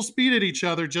run full speed at each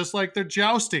other just like they're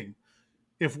jousting.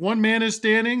 If one man is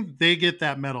standing, they get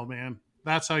that medal, man.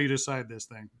 That's how you decide this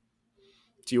thing.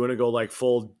 Do you want to go like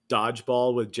full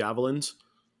dodgeball with javelins?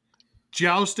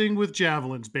 Jousting with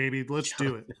javelins, baby. Let's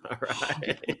do it. All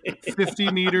right.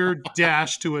 50-meter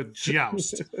dash to a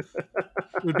joust.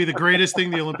 It would be the greatest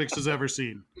thing the Olympics has ever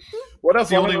seen. What if It's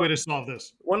the one only of way them, to solve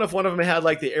this. what if one of them had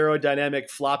like the aerodynamic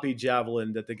floppy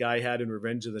javelin that the guy had in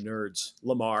Revenge of the Nerds,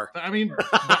 Lamar? I mean,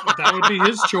 that would be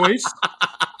his choice.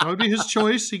 That would be his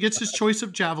choice. He gets his choice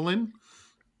of javelin.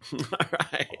 All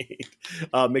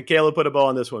right. Michaela put a bow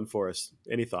on this one for us.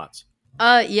 Any thoughts?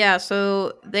 Yeah,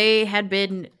 so they had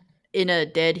been in a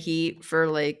dead heat for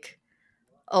like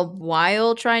a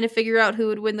while trying to figure out who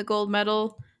would win the gold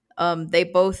medal. They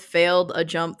both failed a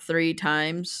jump 3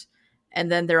 times, and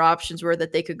then their options were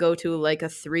that they could go to like a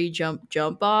 3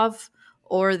 jump off,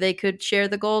 or they could share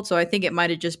the gold. So I think it might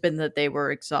have just been that they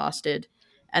were exhausted,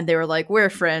 and they were like, "We're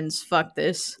friends. Fuck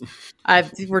this. I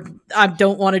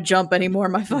don't want to jump anymore.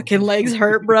 My fucking legs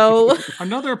hurt, bro."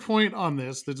 Another point on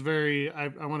this that's very I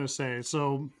want to say.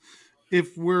 So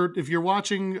if you're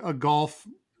watching a golf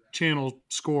channel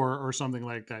score or something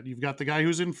like that, you've got the guy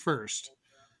who's in first,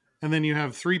 and then you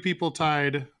have 3 people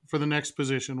tied for the next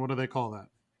position. What do they call that?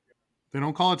 They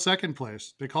don't call it second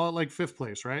place. They call it like 5th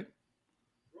place, right?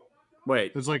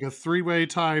 Wait. It's like a 3-way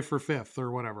tie for 5th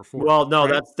or whatever. 4th, Well, no,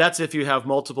 right? that's if you have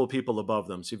multiple people above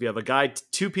them. So if you have a guy,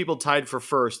 2 people tied for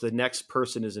first, the next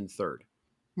person is in third.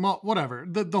 Well, whatever.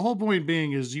 The whole point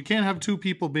being is you can't have 2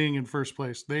 people being in first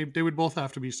place. They would both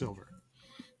have to be silver.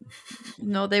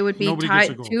 No, they would be Nobody gets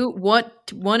a tied. gold.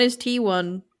 One is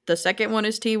T1. The second one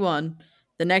is T1.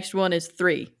 The next one is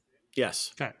 3.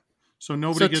 Yes. Okay. So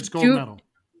nobody So gets t- gold two- medal.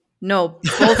 No,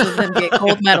 both of them get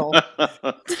gold medal.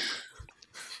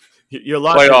 Your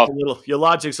logic's Playoff. your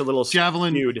logic's a little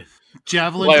Javelin skewed.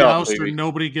 Javelin Playoff, joust or baby.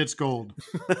 nobody gets gold.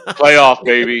 Playoff,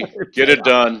 baby. Get it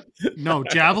done. No,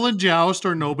 javelin joust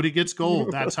or nobody gets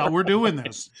gold. That's how we're doing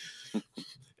this.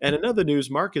 And in other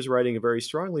news, Mark is writing a very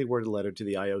strongly worded letter to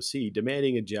the IOC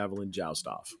demanding a javelin joust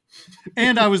off.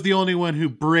 And I was the only one who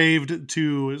braved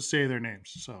to say their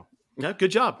names. So Yeah,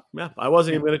 good job. Yeah, I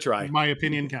wasn't even going to try. my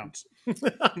opinion counts.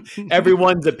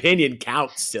 Everyone's opinion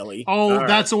counts, silly. Oh, All right.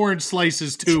 that's orange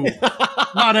slices too.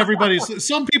 Not everybody's.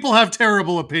 Some people have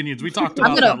terrible opinions. We talked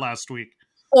about that last week.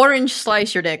 Orange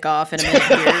slice your dick off in a minute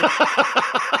here.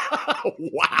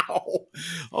 Wow.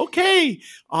 Okay.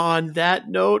 On that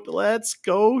note, let's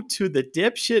go to the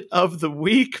dipshit of the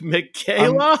week,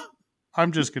 Michaela.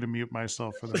 I'm just going to mute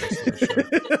myself for the rest of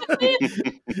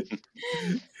the show.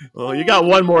 Well, you got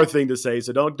one more thing to say,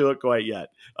 so don't do it quite yet.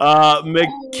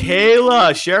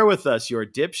 Michaela, share with us your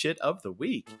dipshit of the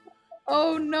week.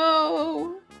 Oh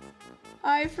no.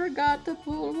 I forgot to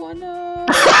pull one up.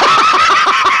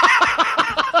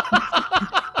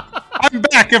 I'm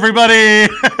back, everybody.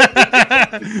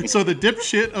 So the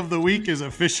dipshit of the week is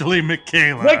officially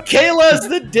Michaela. Michaela's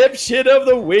the dipshit of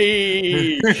the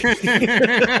week.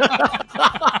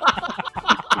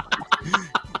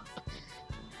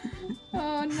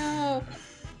 Oh no.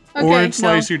 Okay, Orange no.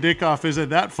 slice your dick off isn't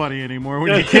that funny anymore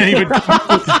when you can't even come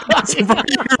up with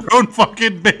your own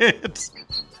fucking bit.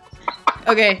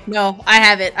 Okay, no, I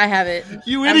have it.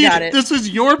 You I've idiot! got it. This is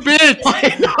your bit.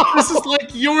 This is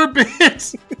like your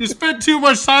bit. You spent too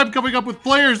much time coming up with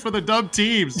players for the dumb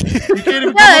teams. You can't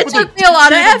even Yeah, come it up took with me a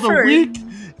lot of dipshit the effort. week.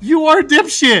 You are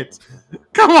dipshit.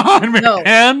 Come on, No.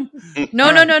 man.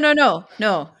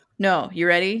 No. You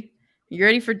ready? You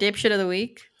ready for dipshit of the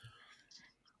week?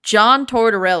 John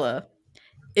Tortorella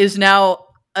is now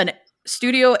an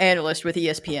studio analyst with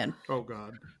ESPN. Oh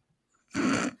God.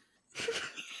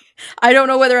 I don't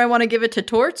know whether I want to give it to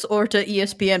Torts or to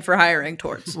ESPN for hiring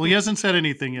Torts. Well, he hasn't said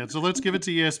anything yet, so let's give it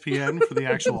to ESPN for the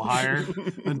actual hire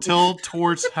until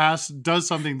Torts does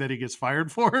something that he gets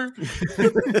fired for.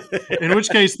 In which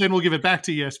case, then we'll give it back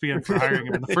to ESPN for hiring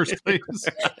him in the first place.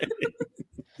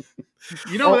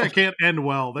 You know that can't end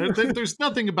well. There's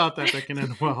nothing about that can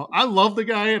end well. I love the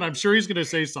guy, and I'm sure he's going to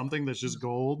say something that's just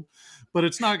gold, but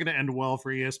it's not going to end well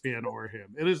for ESPN or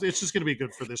him. It's just going to be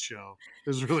good for this show.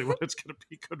 Is really what it's going to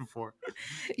be good for.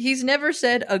 He's never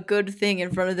said a good thing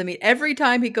in front of the media. Every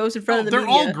time he goes in front of the They're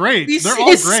media, all great. he They're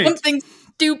all says great. something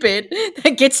stupid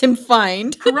that gets him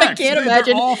fined. Correct. I can't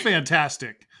imagine. They're all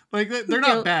fantastic. Like they're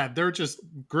not bad. They're just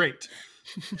great.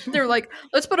 They're like,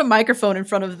 let's put a microphone in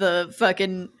front of the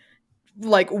fucking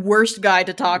like worst guy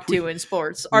to talk to in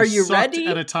sports. Are you sucked ready?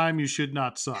 At a time you should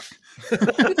not suck.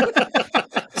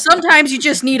 Sometimes you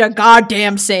just need a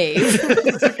goddamn save.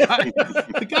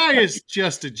 The guy is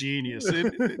just a genius.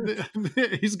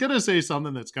 He's going to say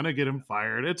something that's going to get him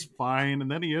fired. It's fine. And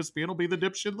then ESPN will be the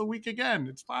dipshit of the week again.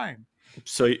 It's fine.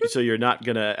 So you're not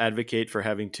going to advocate for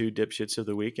having 2 dipshits of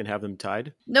the week and have them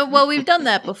tied? No, well, we've done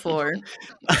that before.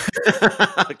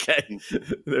 Okay.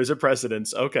 There's a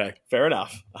precedence. Okay. Fair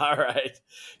enough. All right.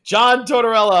 John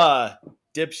Tortorella,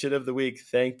 dipshit of the week.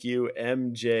 Thank you,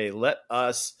 MJ. Let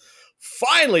us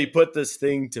finally put this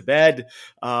thing to bed.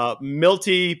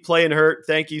 Milty, playing hurt,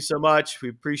 thank you so much. We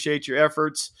appreciate your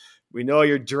efforts. We know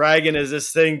you're dragging as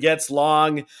this thing gets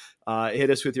long. Hit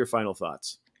us with your final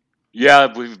thoughts.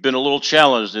 Yeah, we've been a little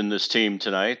challenged in this team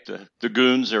tonight. The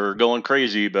goons are going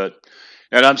crazy,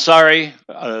 and I'm sorry,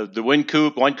 the Wine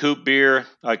Coop beer,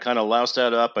 I kind of loused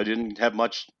that up. I didn't have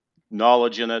much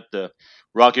knowledge in it. The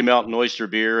Rocky Mountain Oyster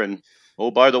beer, and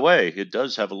oh, by the way, it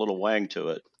does have a little wang to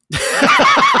it.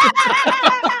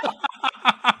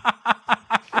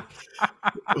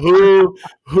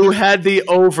 Who had the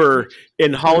over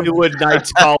in Hollywood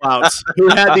Nights callouts? Who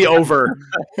had the over?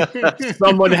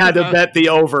 Someone had to bet the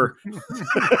over.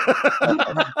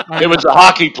 It was a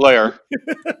hockey player.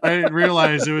 I didn't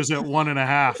realize it was at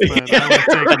 1.5, but I would have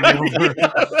taken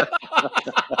the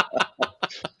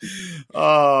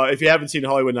over. If you haven't seen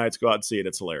Hollywood Nights, go out and see it.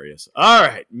 It's hilarious. All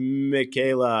right,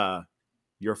 Michaela,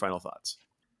 your final thoughts.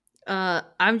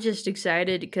 I'm just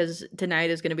excited because tonight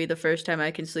is going to be the first time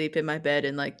I can sleep in my bed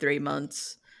in like 3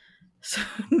 months. So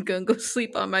I'm going to go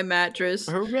sleep on my mattress.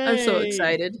 Hooray! I'm so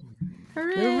excited.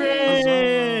 Hooray!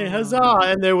 Hooray! Huzzah!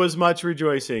 And there was much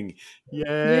rejoicing. Yay!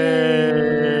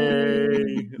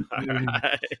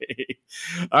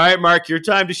 All right, Mark, your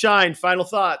time to shine. Final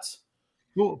thoughts.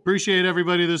 Cool. Appreciate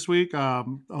everybody this week. I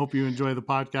hope you enjoy the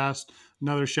podcast.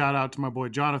 Another shout out to my boy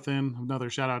Jonathan. Another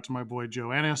shout out to my boy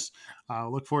Joe Ennis.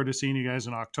 Look forward to seeing you guys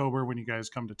in October when you guys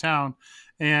come to town.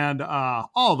 And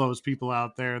all those people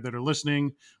out there that are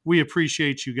listening, we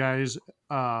appreciate you guys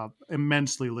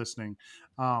immensely listening.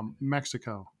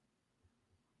 Mexico,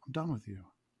 I'm done with you.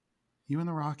 You and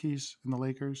the Rockies and the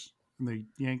Lakers and the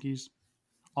Yankees,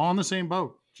 all in the same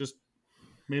boat. Just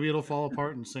maybe it'll fall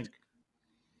apart and sink.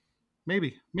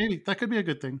 Maybe that could be a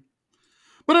good thing.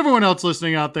 But everyone else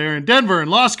listening out there in Denver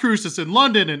and Las Cruces and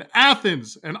London and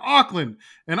Athens and Auckland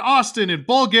and Austin and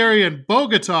Bulgaria and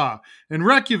Bogota and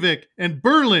Reykjavik and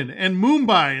Berlin and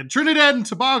Mumbai and Trinidad and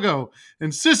Tobago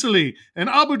and Sicily and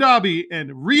Abu Dhabi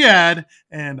and Riyadh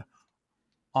and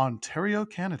Ontario,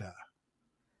 Canada.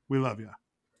 We love you.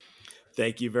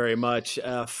 Thank you very much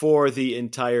for the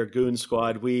entire Goon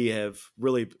Squad. We have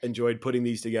really enjoyed putting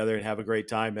these together and have a great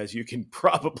time, as you can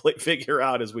probably figure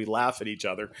out as we laugh at each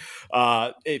other.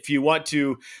 If you want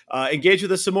to engage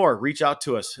with us some more, reach out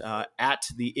to us at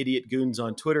the Idiot Goons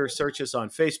on Twitter. Search us on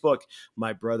Facebook.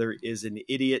 My brother is an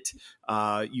idiot.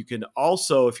 You can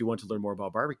also, if you want to learn more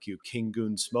about barbecue, King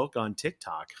Goon Smoke on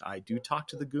TikTok. I do talk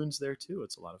to the goons there too.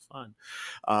 It's a lot of fun.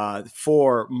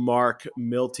 For Mark,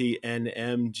 Milty, and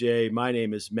MJ, my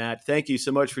name is Matt. Thank you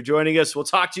so much for joining us. We'll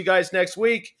talk to you guys next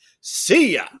week.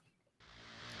 See ya.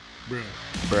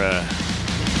 Bruh.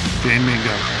 Jane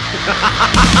Mingo.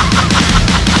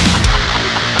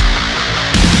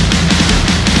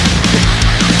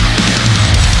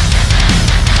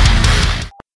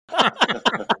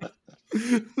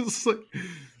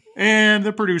 And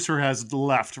the producer has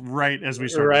left right as we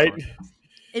start. Right.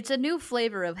 It's a new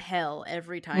flavor of hell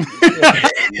every time.